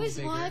handle a little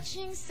bigger." I was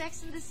watching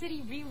Sex and the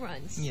City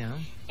reruns. Yeah.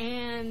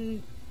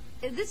 And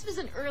this was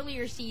an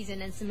earlier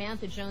season, and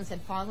Samantha Jones had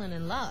fallen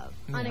in love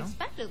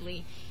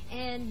unexpectedly,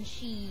 and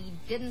she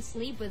didn't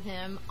sleep with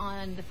him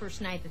on the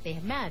first night that they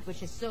had met,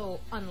 which is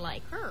so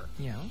unlike her.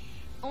 Yeah.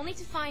 Only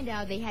to find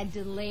out they had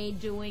delayed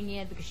doing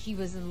it because she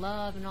was in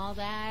love and all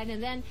that.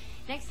 And then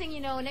next thing you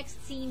know,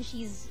 next scene,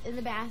 she's in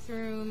the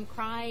bathroom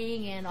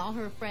crying, and all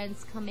her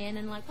friends come in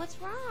and like, "What's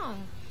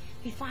wrong?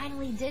 We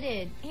finally did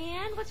it."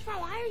 "And what's wrong?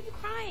 Why are you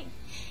crying?"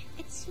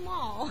 "It's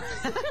small."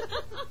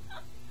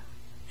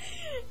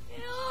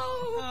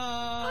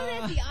 Oh,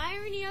 that's the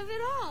irony of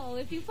it all.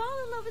 If you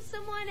fall in love with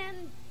someone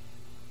and,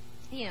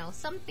 you know,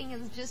 something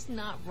is just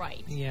not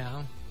right.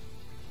 Yeah.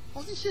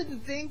 Well, you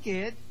shouldn't think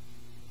it.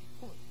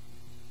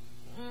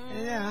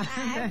 Yeah.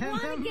 I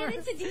want to get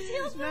into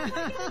details, but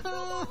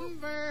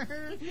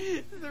Number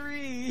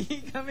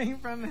 3 coming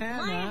from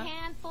Hannah. Am I a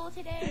handful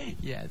today?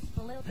 Yes.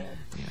 A little bit.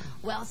 Yeah.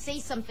 Well, say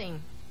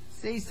something.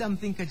 Say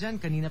something ka dyan.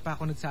 Kanina pa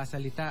ako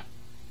nagsasalita.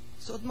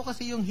 Suot mo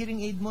kasi yung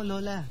hearing aid mo,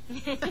 Lola.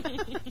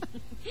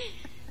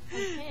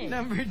 Okay.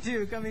 Number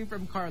 2 coming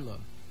from Carlo.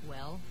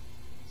 Well,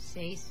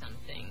 say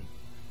something.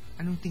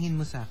 Anong tingin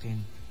mo sa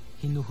akin?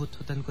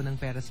 Hinuhut-hutan ko ng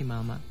pera si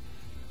Mama?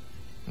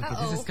 Okay,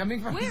 this is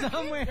coming from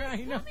somewhere. Where is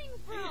I know. coming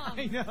from?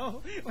 I know.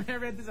 When I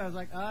read this, I was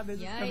like,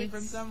 this is coming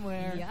from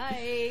somewhere.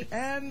 Yikes.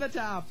 And the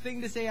top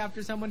thing to say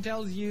after someone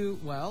tells you,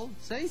 well,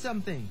 say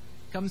something,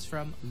 comes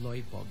from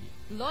Loy Pogi.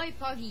 Loy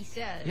Pogi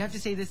says. You have to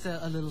say this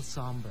a little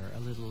somber, a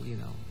little, you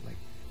know, like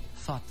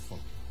thoughtful.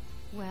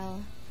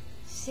 Well,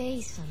 say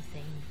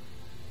something.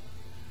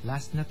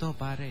 Last na to,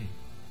 pare.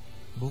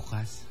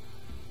 Bukas,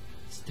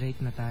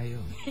 straight na tayo.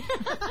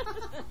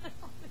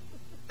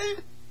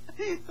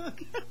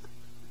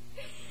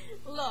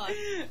 Look.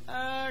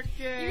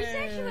 Okay. Your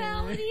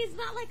sexuality is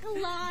not like a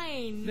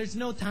line. There's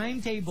no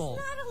timetable.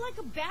 It's not like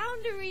a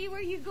boundary where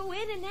you go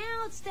in and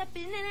out, step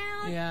in and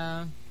out.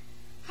 Yeah.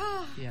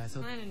 Yeah,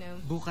 so I don't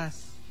know.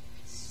 Bukas,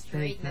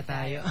 straight na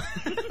tayo.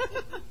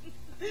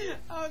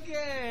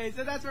 Okay,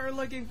 so that's what we're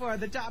looking for.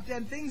 The top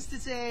 10 things to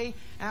say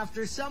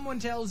after someone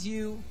tells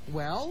you,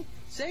 well,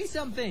 say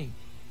something.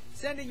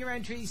 Sending your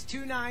entries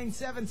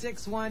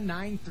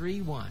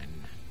 29761-931.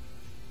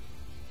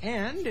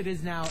 And it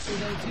is now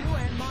 8:02,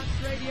 and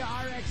Monster Radio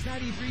RX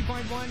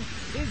 93.1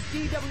 is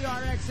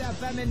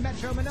DWRX-FM in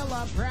Metro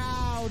Manila,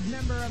 proud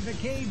member of the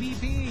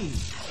KBP.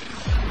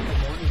 The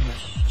Morning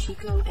Rush,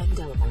 Chico and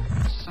Delamar.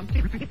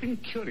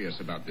 Something curious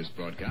about this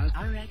broadcast.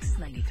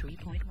 RX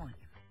 93.1.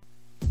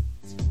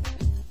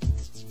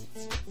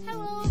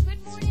 Hello, good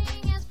morning.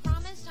 As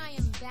promised, I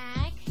am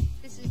back.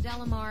 This is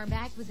Delamar,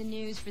 back with the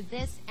news for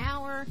this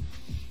hour.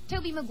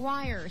 Tobey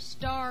Maguire,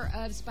 star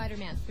of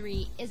Spider-Man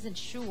 3, isn't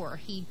sure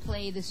he'd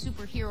play the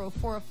superhero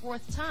for a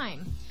fourth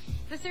time.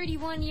 The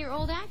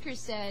 31-year-old actor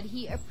said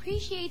he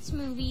appreciates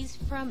movies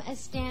from a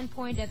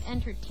standpoint of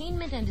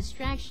entertainment and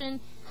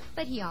distraction,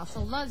 but he also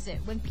loves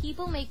it when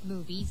people make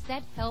movies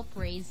that help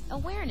raise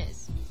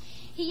awareness.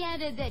 He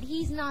added that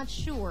he's not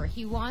sure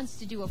he wants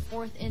to do a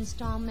fourth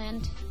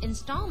installment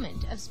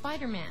of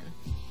Spider-Man.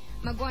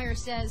 Maguire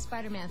says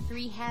Spider-Man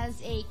 3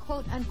 has a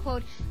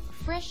quote-unquote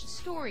fresh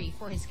story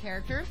for his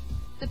character.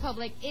 The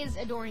public is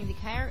adoring the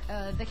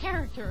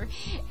character,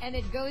 and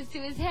it goes to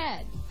his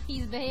head.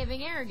 He's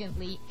behaving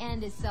arrogantly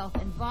and is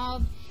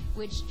self-involved,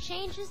 which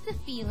changes the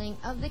feeling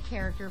of the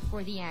character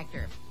for the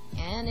actor.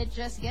 And it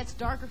just gets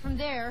darker from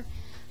there.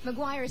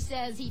 Maguire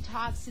says he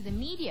talks to the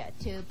media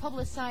to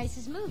publicize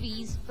his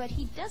movies, but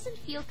he doesn't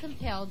feel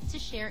compelled to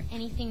share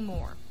anything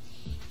more.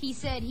 He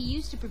said he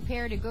used to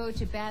prepare to go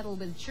to battle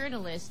with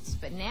journalists,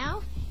 but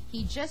now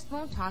he just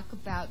won't talk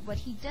about what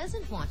he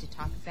doesn't want to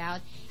talk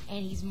about,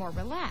 and he's more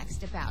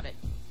relaxed about it.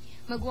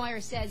 Maguire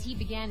says he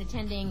began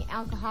attending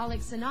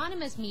Alcoholics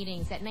Anonymous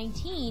meetings at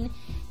 19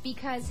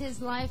 because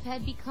his life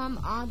had become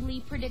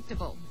oddly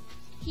predictable.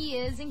 He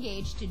is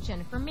engaged to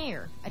Jennifer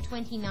Mayer, a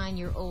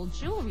 29-year-old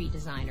jewelry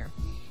designer.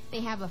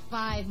 They have a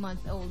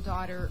 5-month-old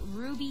daughter,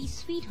 Ruby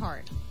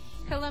Sweetheart.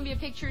 Columbia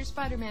Pictures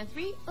Spider-Man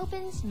 3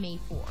 opens May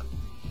 4.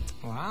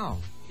 Wow.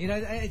 You know,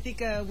 I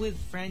think with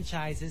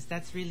franchises,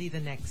 that's really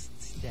the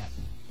next step.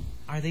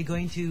 Are they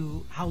going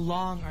to, how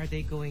long are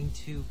they going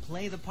to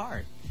play the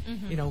part?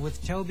 Mm-hmm. You know,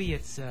 with Tobey,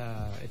 it's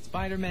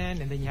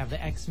Spider-Man, and then you have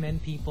the X-Men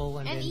people.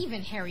 And then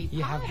even Harry Potter.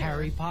 You have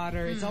Harry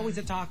Potter. It's always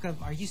a talk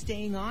of, are you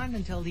staying on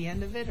until the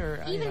end of it?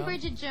 Or even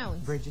Bridget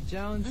Jones. Bridget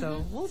Jones,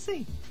 so we'll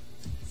see.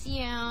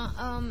 Yeah,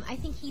 I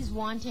think he's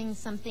wanting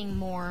something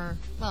more,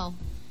 well,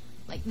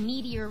 like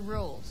meatier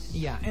roles.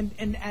 Yeah,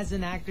 and as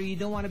an actor, you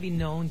don't want to be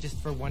known just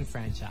for one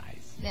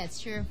franchise.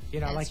 That's true. You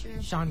know, That's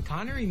true. Sean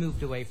Connery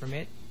moved away from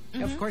it.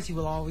 Of course, he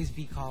will always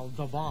be called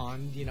the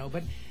Bond, you know,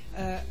 but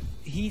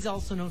he's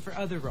also known for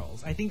other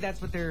roles. I think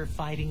that's what they're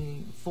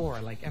fighting for,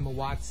 like Emma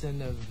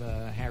Watson of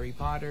Harry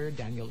Potter,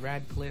 Daniel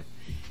Radcliffe.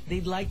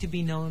 They'd like to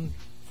be known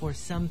for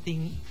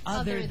something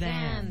other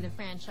than the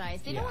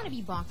franchise. They don't Yeah. want to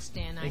be boxed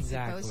in, I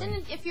Exactly. suppose.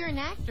 And if you're an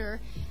actor,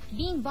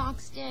 being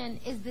boxed in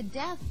is the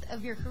death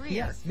of your career.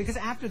 Yes, because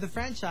after the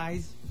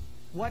franchise,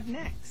 what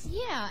next?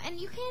 Yeah, and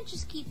you can't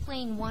just keep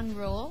playing one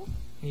role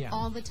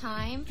all the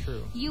time.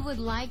 True. You would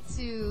like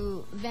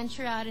to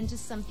venture out into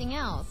something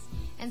else.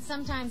 And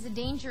sometimes the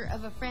danger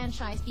of a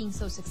franchise being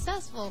so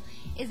successful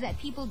is that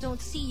people don't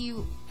see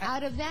you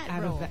out of that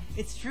role.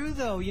 It's true,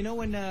 though. You know,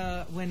 when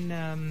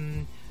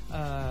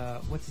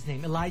what's his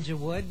name? Elijah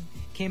Wood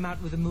came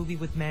out with a movie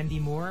with Mandy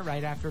Moore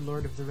right after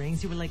Lord of the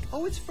Rings. You were like,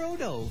 oh, it's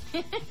Frodo.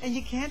 And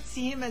you can't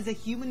see him as a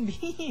human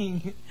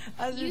being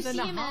other than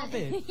a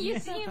hobbit. You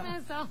see him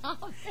as a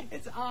hobbit.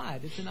 It's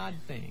odd. It's an odd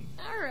thing.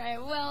 All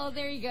right. Well,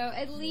 there you go.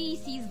 At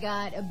least he's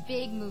got a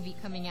big movie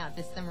coming out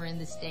this summer in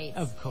the States.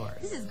 Of course.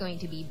 This is going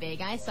to be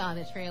big. I saw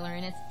the trailer,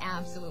 and it's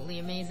absolutely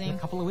amazing. In a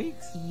couple of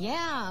weeks.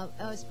 Yeah.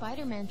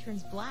 Spider-Man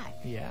turns black.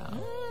 Yeah.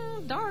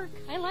 Dark.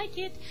 I like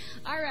it.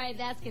 All right.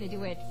 That's going to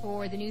do it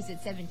for the news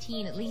at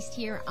 17, at least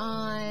here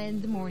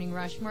on The Morning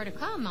Rush. More to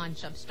come on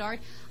Jumpstart.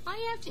 All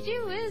you have to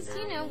do is,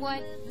 you know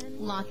what,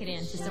 lock it in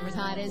to Summer's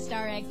Hottest,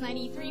 RX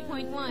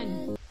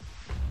 93.1.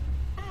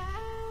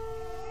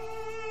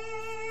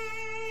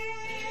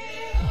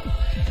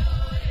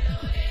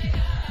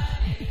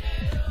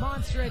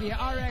 Monster Radio,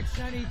 RX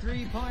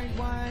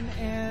 93.1.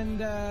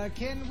 And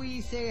can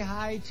we say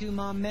hi to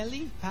Mom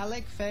Melly,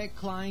 Palek, Fek,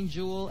 Klein,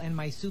 Jewel, and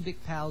my Subic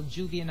pal,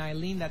 Juvie and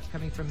Eileen? That's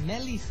coming from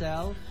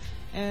Melicel.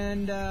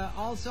 And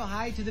also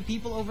hi to the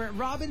people over at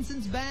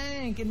Robinson's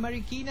Bank in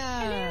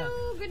Marikina.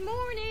 Hello, good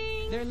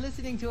morning. They're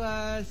listening to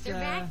us.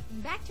 They're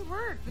back to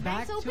work. The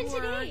back bank's open to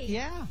work. today.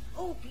 Yeah.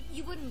 Oh,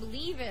 you wouldn't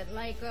believe it.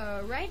 Like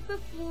right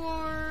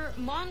before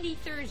Maundy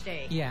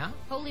Thursday. Yeah.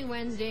 Holy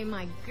Wednesday,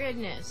 my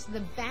goodness.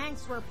 The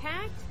banks were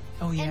packed.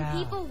 Oh, yeah. And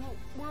people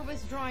were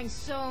withdrawing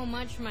so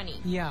much money.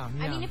 Yeah.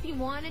 I mean, if you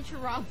wanted to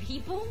rob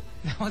people,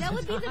 that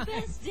would be the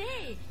best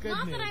day.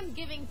 Not that I'm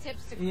giving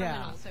tips to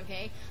criminals,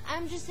 okay?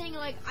 I'm just saying,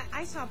 like,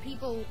 I saw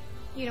people,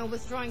 you know,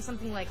 withdrawing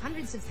something like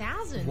hundreds of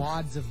thousands.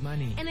 Wads of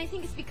money. And I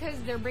think it's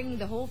because they're bringing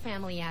the whole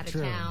family out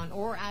of town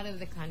or out of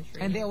the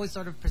country. And they always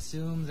sort of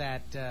presume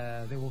that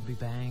there will be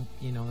bank,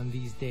 you know, in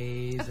these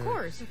days. Of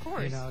course.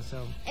 You know,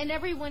 so. And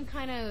everyone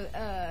kind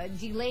of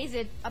delays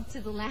it up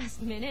to the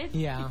last minute.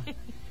 Yeah.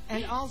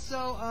 And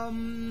also,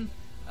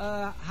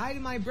 hi to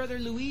my brother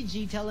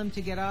Luigi. Tell him to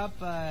get up.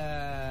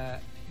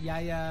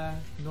 Yaya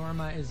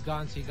Norma is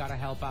gone, so you gotta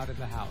help out at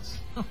the house.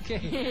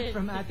 Okay,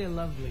 from Ate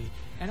Lovely.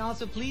 And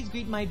also, please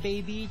greet my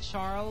baby,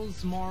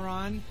 Charles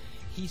Moron.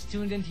 He's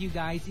tuned into you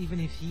guys, even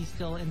if he's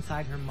still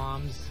inside her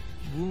mom's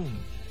womb.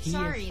 He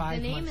Sorry, is 5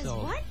 the name months is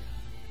old. what?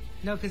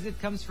 No, because it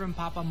comes from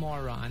Papa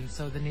Moron,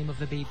 so the name of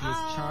the baby is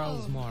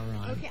Charles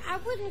Moron. Okay, I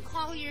wouldn't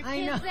call your I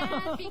kid know.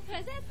 that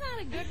because that's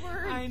not a good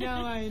word. I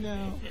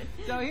know.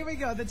 So here we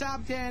go. The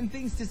top 10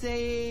 things to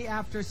say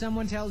after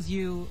someone tells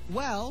you,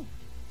 well,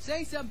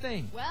 say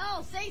something.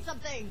 Well, say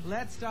something.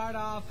 Let's start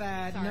off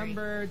at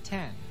number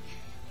 10.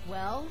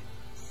 Well,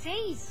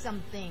 say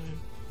something.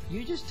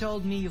 You just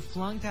told me you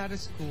flunked out of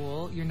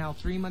school. You're now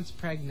 3 months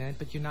pregnant,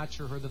 but you're not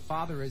sure who the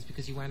father is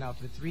because you went out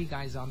with 3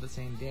 guys on the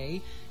same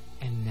day.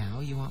 And now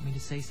you want me to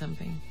say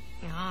something?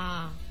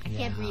 I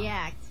can't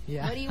react.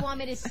 Yeah. What do you want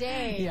me to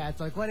say? Yeah,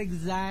 it's like, what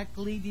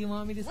exactly do you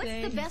want me to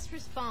say? What's the best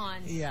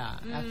response? Yeah,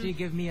 after you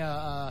give me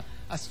a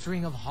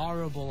string of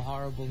horrible,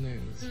 horrible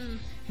news.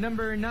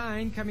 Number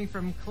 9, coming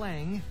from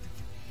Kleng.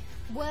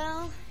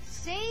 Well,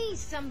 say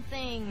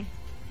something.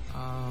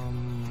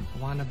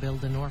 Wanna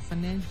build an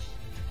orphanage?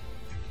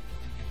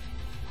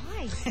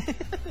 Why?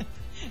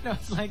 No,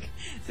 it's like,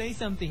 say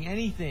something,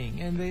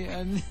 anything.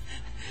 And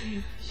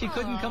she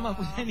couldn't come up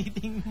with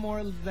anything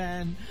more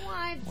than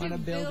want to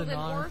build an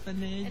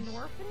orphanage. An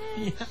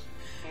orphanage? Yeah.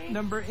 Okay.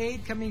 Number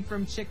 8, coming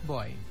from Chick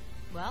Boy.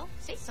 Well,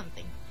 say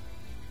something.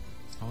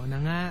 Oo na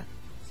nga.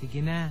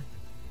 Sige na.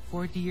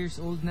 40 years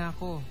old na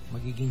ako.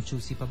 Magiging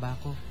choosy pa ba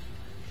ako?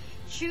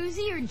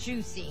 Choosy or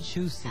juicy?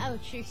 Choosy. Oh,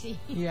 choosy.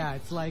 Yeah,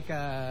 it's like,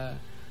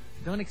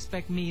 don't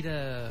expect me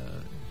to...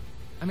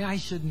 I mean, I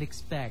shouldn't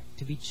expect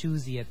to be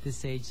choosy at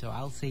this age, so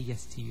I'll say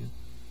yes to you.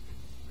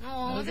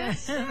 Oh,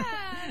 that's sad.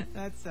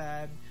 That's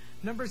sad.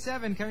 Number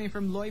 7, coming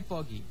from Loy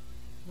Pogi.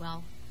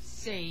 Well,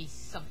 say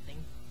something.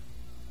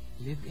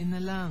 Live-in na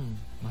lang.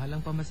 Mahal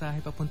ang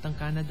pamasahe papuntang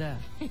Canada.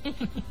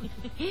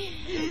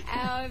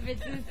 If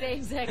it's the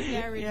same-sex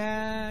marriage.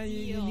 Yeah,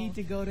 you need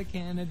to go to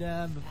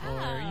Canada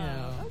before, you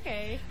know.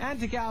 Okay. And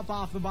to cap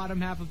off the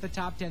bottom half of the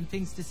top 10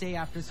 things to say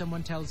after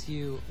someone tells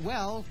you,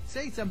 well,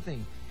 say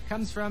something,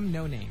 comes from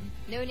No Name.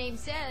 No Name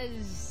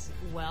says,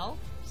 well,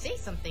 say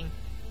something.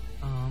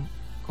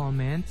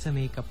 Comment sa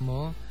makeup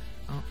mo.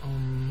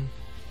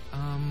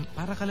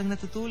 Para ka lang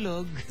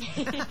natutulog.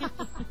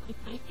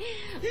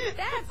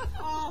 That's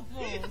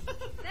awful.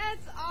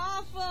 That's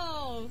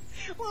awful.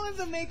 Well, if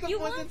the makeup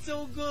wasn't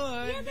so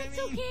good. Yeah, that's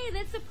okay.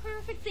 That's the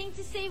perfect thing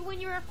to say when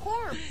you're a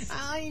corpse.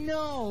 I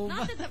know.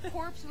 Not that the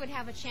corpse would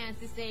have a chance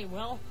to say,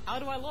 well, how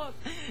do I look?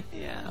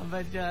 Yeah,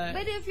 but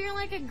if you're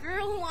like a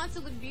girl who wants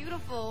to look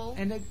beautiful.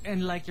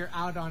 And like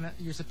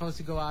you're supposed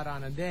to go out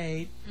on a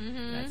date,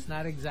 that's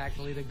not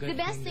exactly the good thing.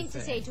 The best thing to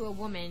say to a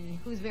woman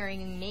who's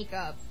wearing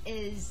makeup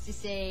is to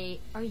say,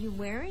 are you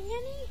wearing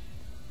any?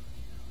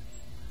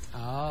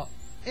 Oh,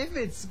 if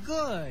it's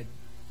good.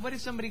 What if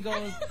somebody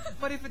goes?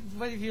 What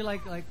if you're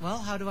like, well,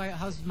 how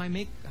does my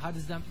makeup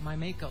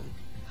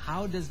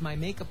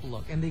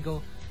look? And they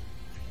go,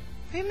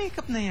 may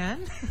makeup na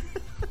yan?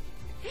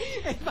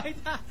 And by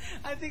that,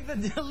 I think the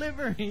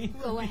delivery.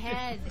 Go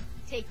ahead,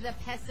 take the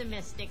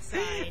pessimistic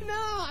side.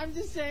 No, I'm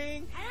just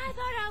saying. And I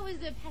thought I was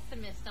the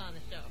pessimist on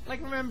the show.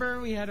 Like, remember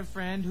we had a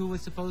friend who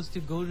was supposed to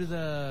go to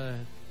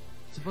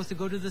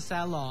the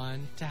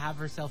salon to have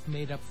herself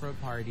made up for a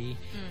party.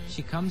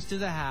 She comes to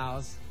the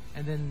house,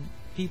 and then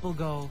people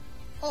go,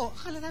 oh,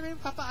 akala namin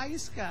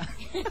papaayos ka.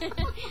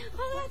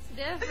 Oh, that's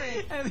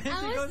different. And then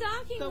I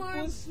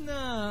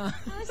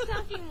was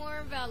talking more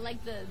about like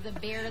the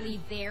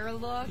barely there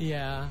look.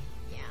 Yeah.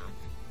 Yeah.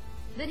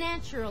 The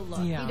natural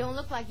look. Yeah. You don't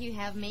look like you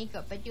have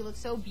makeup, but you look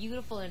so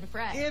beautiful and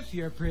fresh. If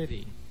you're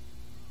pretty.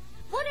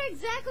 What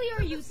exactly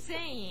are you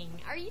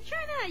saying? Are you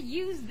trying to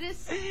use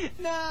this?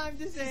 No, I'm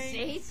just saying.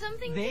 Say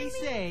something. They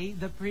say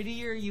the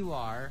prettier you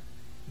are,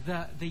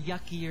 the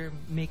yuckier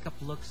makeup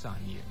looks on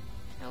you.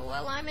 Oh,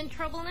 well, I'm in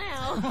trouble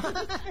now.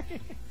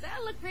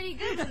 That looked pretty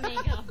good with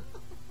makeup.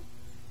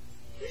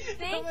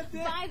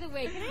 By the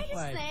way, can I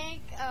just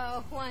thank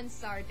Juan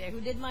Sarte, who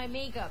did my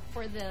makeup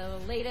for the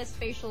latest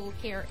facial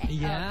care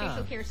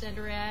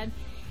center ad.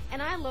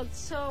 And I looked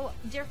so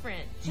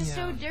different.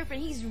 So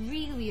different. He's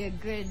really a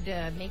good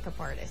makeup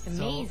artist.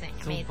 Amazing.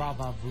 Amazing.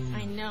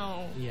 I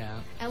know. Yeah.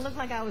 I looked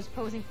like I was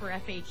posing for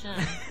FHM.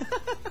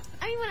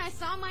 I mean, when I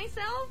saw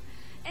myself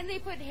and they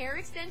put hair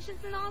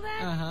extensions and all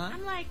that,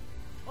 I'm like,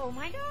 oh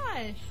my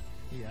gosh.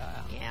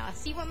 Yeah. Yeah.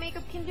 See what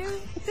makeup can do?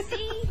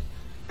 See?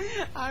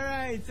 All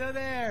right. So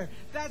there.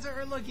 That's what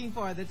we're looking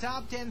for. The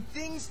top 10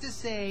 things to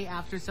say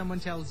after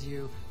someone tells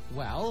you,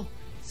 well,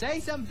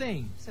 say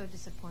something. So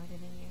disappointed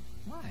in you.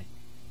 Why?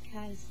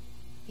 Because,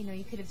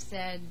 you could have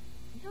said,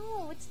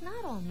 no, it's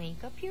not all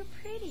makeup. You're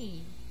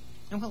pretty.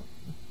 Well,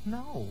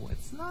 no,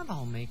 it's not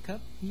all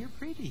makeup. You're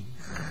pretty.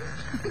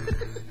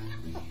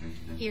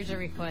 Here's a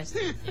request.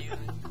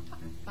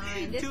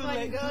 Fine. This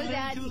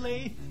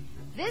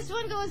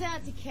one goes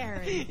out to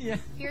Karen. Yeah.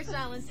 Here's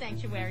Silent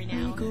Sanctuary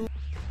now. Cool.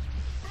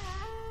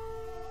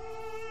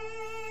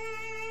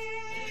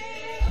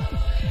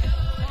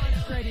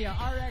 Radio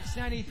RX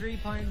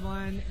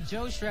 93.1.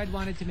 Joe Shred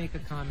wanted to make a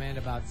comment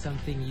about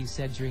something you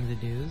said during the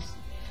news.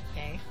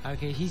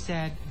 Okay, he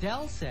said,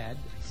 Del said,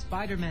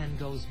 Spider-Man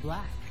goes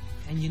black.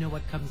 And you know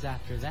what comes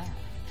after that?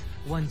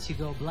 Once you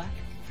go black,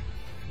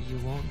 you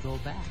won't go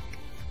back.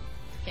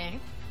 Okay.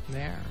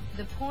 There.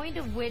 The point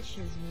of which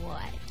is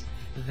what?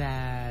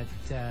 That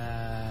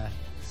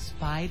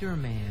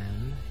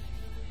Spider-Man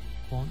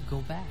won't go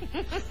back.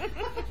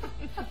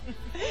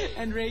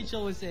 And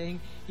Rachel was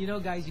saying,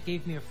 guys, you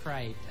gave me a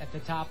fright. At the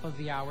top of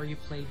the hour, you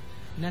played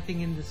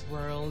Nothing in This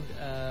World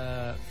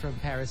from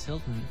Paris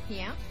Hilton.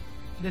 Yeah.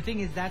 The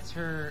thing is, that's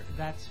her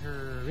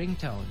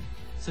ringtone.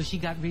 So she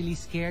got really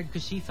scared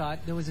because she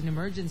thought there was an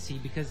emergency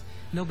because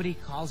nobody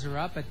calls her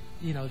up at,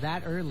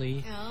 that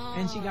early. Oh.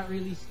 And she got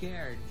really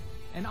scared.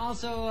 And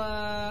also,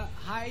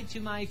 hi to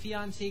my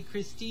fiancée,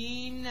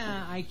 Christine.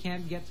 I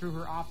can't get through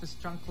her office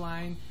trunk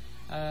line.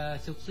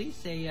 So please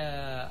say,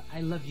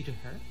 I love you to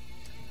her.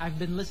 I've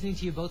been listening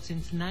to you both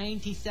since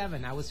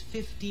 97. I was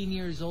 15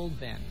 years old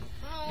then.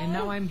 Oh. And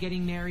now I'm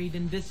getting married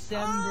in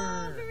December.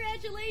 Oh,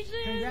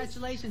 congratulations.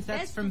 Congratulations.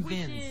 That's from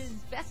Vince.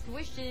 Best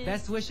wishes.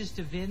 Best wishes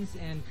to Vince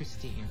and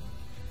Christine.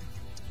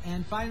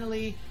 And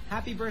finally,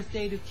 happy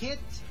birthday to Kit.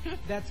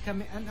 That's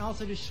coming. And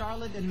also to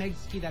Charlotte and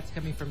Megski. That's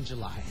coming from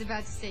July. It's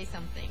about to say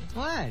something.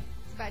 What?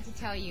 It's about to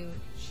tell you,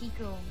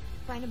 Chico,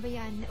 paano ba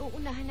yan?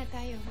 Nauunahan na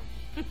tayo.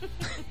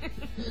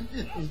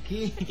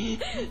 Okay.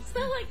 It's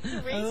not like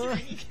the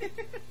race.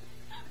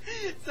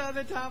 So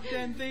the top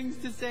 10 things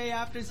to say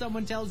after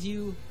someone tells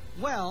you,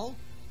 well,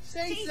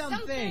 say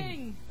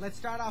something. Let's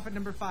start off at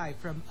number 5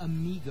 from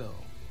Amigo.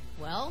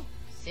 Well,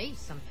 say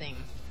something.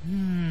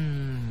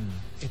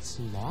 It's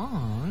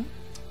long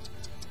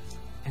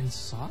and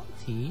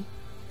salty,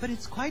 but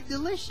it's quite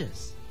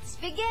delicious.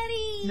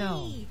 Spaghetti!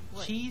 No,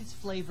 what?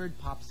 Cheese-flavored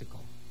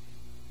popsicle.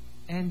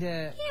 And,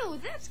 Ew,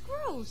 that's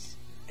gross.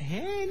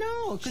 Hey,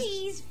 no.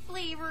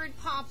 Cheese-flavored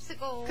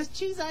popsicle. Because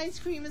cheese ice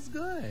cream is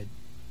good.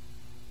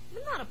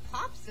 But not a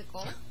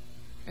popsicle.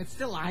 It's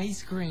still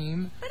ice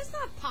cream. But it's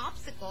not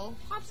popsicle.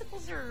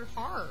 Popsicles are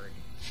hard.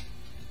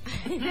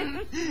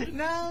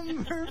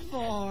 Number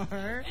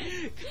 4,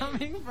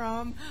 coming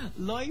from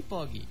Loy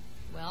Pogi.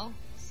 Well,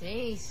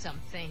 say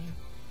something.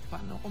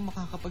 Paano ako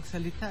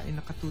makakapagsalita?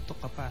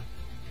 Nakatutok ka pa.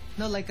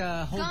 No, like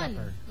a gun.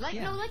 hold-upper. Like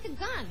a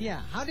gun.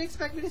 Yeah. How do you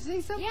expect me to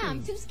say something? Yeah,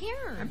 I'm too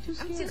scared. I'm too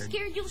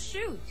scared you'll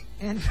shoot.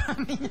 And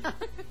from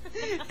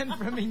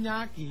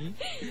Iñaki,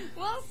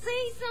 well,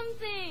 say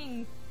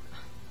something.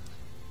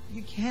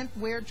 You can't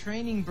wear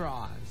training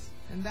bras.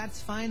 And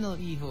that's final,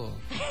 hijo.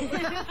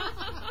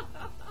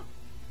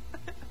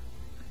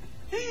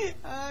 Okay.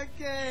 A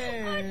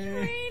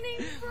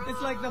training bra.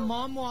 It's like the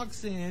mom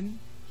walks in,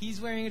 he's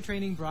wearing a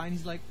training bra, and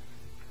he's like,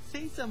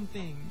 say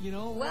something, you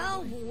know?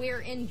 Well, we're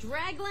in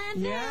Dragland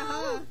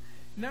now. Yeah.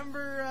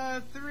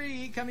 Number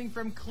 3, coming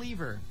from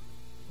Cleaver.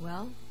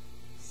 Well,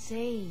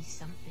 say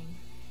something.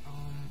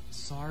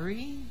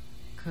 Sorry?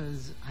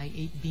 Because I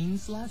ate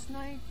beans last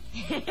night?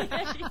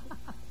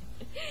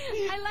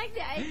 I like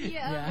the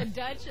idea of a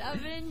Dutch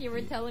oven. You were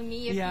telling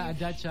me a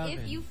Dutch oven.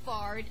 If you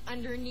fart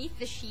underneath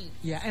the sheet.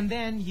 Yeah, and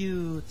then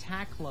you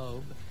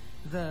tacklobe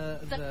the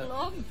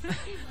globe.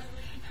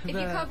 If you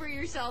cover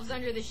yourselves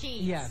under the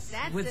sheets. Yes,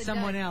 that's with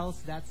someone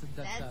else, that's a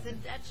Dutch oven.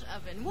 That's a Dutch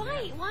oven.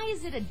 Why? Yeah. Why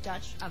is it a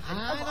Dutch oven?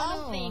 Of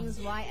all things,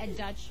 why a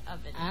Dutch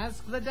oven?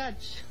 Ask the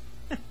Dutch.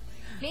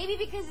 Maybe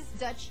because it's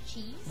Dutch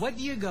cheese. What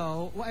do you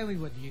go? What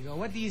do you go?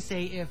 What do you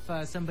say if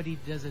somebody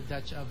does a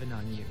Dutch oven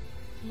on you?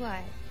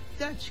 What?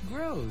 Dutch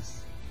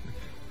gross.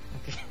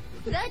 Okay.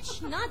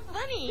 Dutch not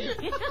funny.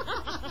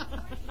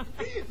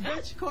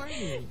 Dutch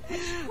corny.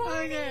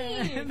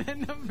 Okay. And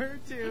then number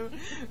 2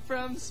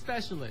 from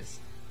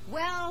Specialist.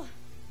 Well,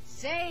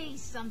 say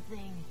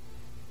something.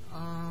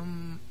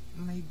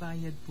 May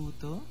bayad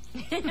puto?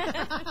 Let's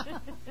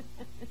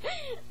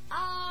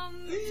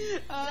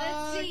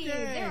see.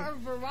 There are a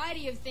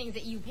variety of things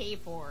that you pay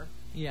for.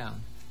 Yeah.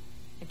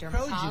 A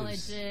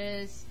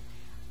dermatologist.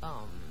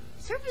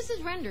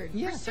 Services rendered.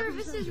 Yeah,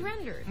 services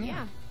rendered.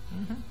 Yeah.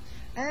 Mm-hmm.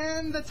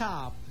 And the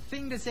top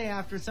thing to say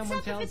after someone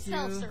Except tells if it's you.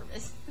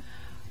 Self-service.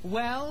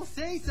 Well,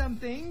 say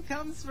something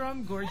comes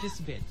from Gorgeous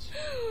Bitch.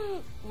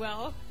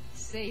 Well,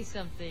 say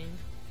something.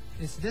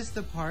 Is this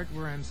the part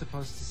where I'm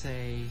supposed to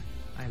say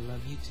I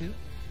love you too?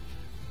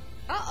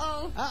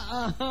 Uh-oh.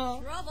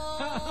 Uh-oh.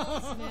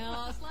 Trouble.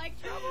 Smells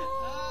like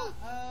trouble.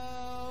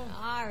 Uh-oh.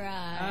 All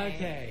right.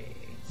 Okay.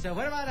 So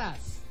what about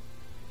us?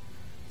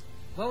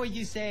 What would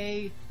you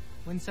say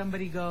when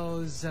somebody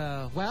goes,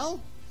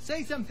 well,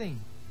 say something?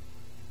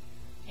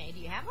 Hey, do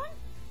you have one?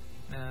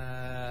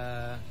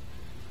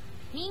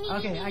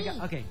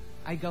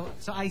 I go,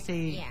 so I say,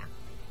 yeah.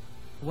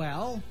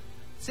 Well,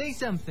 say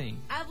something.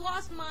 I've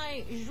lost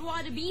my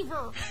joie de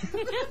vivre.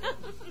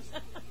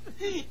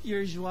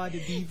 Your joie de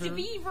vivre. De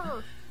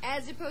vivre,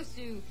 as opposed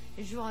to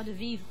joie de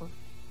vivre.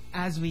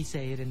 As we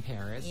say it in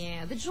Paris.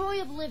 Yeah, the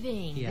joy of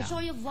living. Yeah. The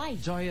joy of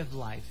life. Joy of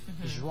life.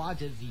 Mm-hmm. Joie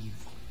de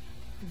vivre.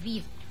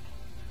 Vivre.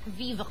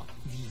 Vivre.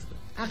 Vivre.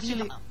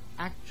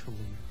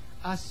 Actually,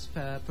 us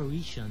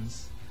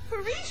Parisians.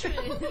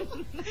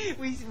 Parisian.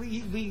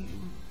 we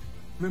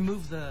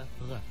remove the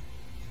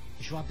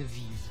joie de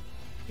vivre.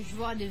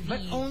 Joie de vivre.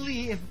 But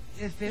only if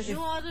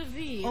joie de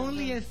vivre.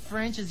 Only if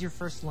French is your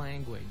first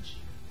language.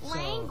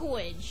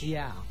 Language. So,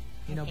 yeah.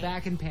 You know,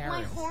 back in Paris.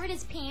 My heart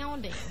is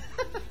pounding.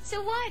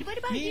 So what? What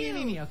about you?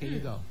 Me. Okay, you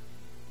go.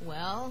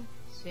 Well,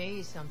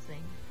 say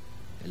something.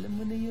 Alam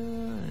mo na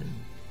yun.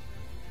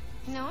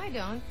 No, I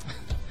don't.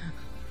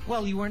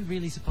 Well, you weren't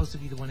really supposed to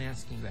be the one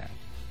asking that.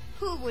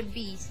 Who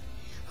is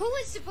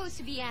supposed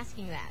to be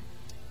asking that?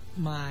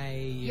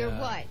 Your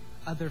what?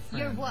 Other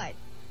friend. Your what?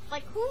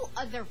 Like who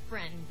other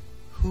friend?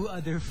 Who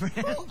other friend?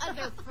 Who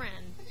other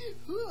friend?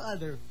 Who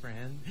other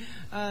friend?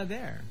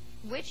 There.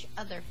 Which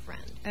other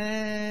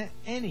friend?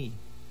 Any.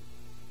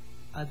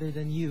 Other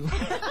than you.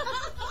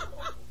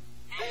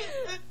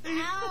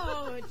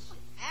 Ouch.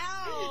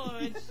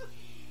 Ouch.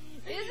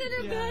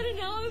 Isn't it bad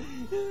enough?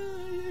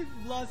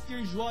 You've lost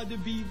your joie de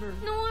vivre.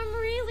 No, I'm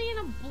really in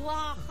a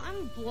block.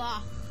 I'm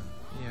block.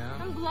 Yeah.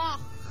 I'm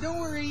block. Don't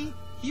worry.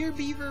 Your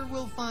beaver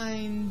will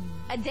find...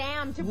 a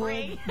dam to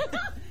break.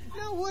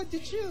 No, wood to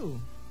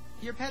chew.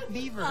 Your pet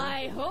beaver.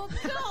 I hope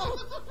so.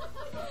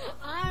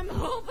 I'm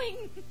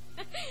hoping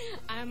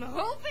I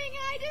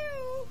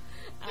do.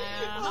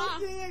 I'll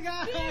see you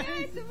guys. See you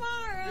guys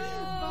tomorrow.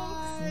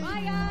 Bye.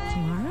 Bye, guys.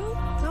 Tomorrow,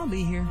 I'll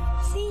be here.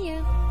 See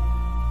you.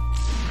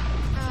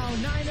 Now,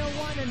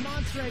 901 in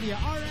Monts Radio.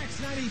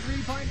 RX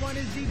 93.1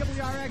 is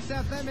DWRX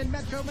FM in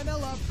Metro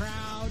Manila.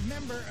 Proud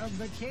member of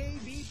the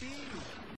KBP.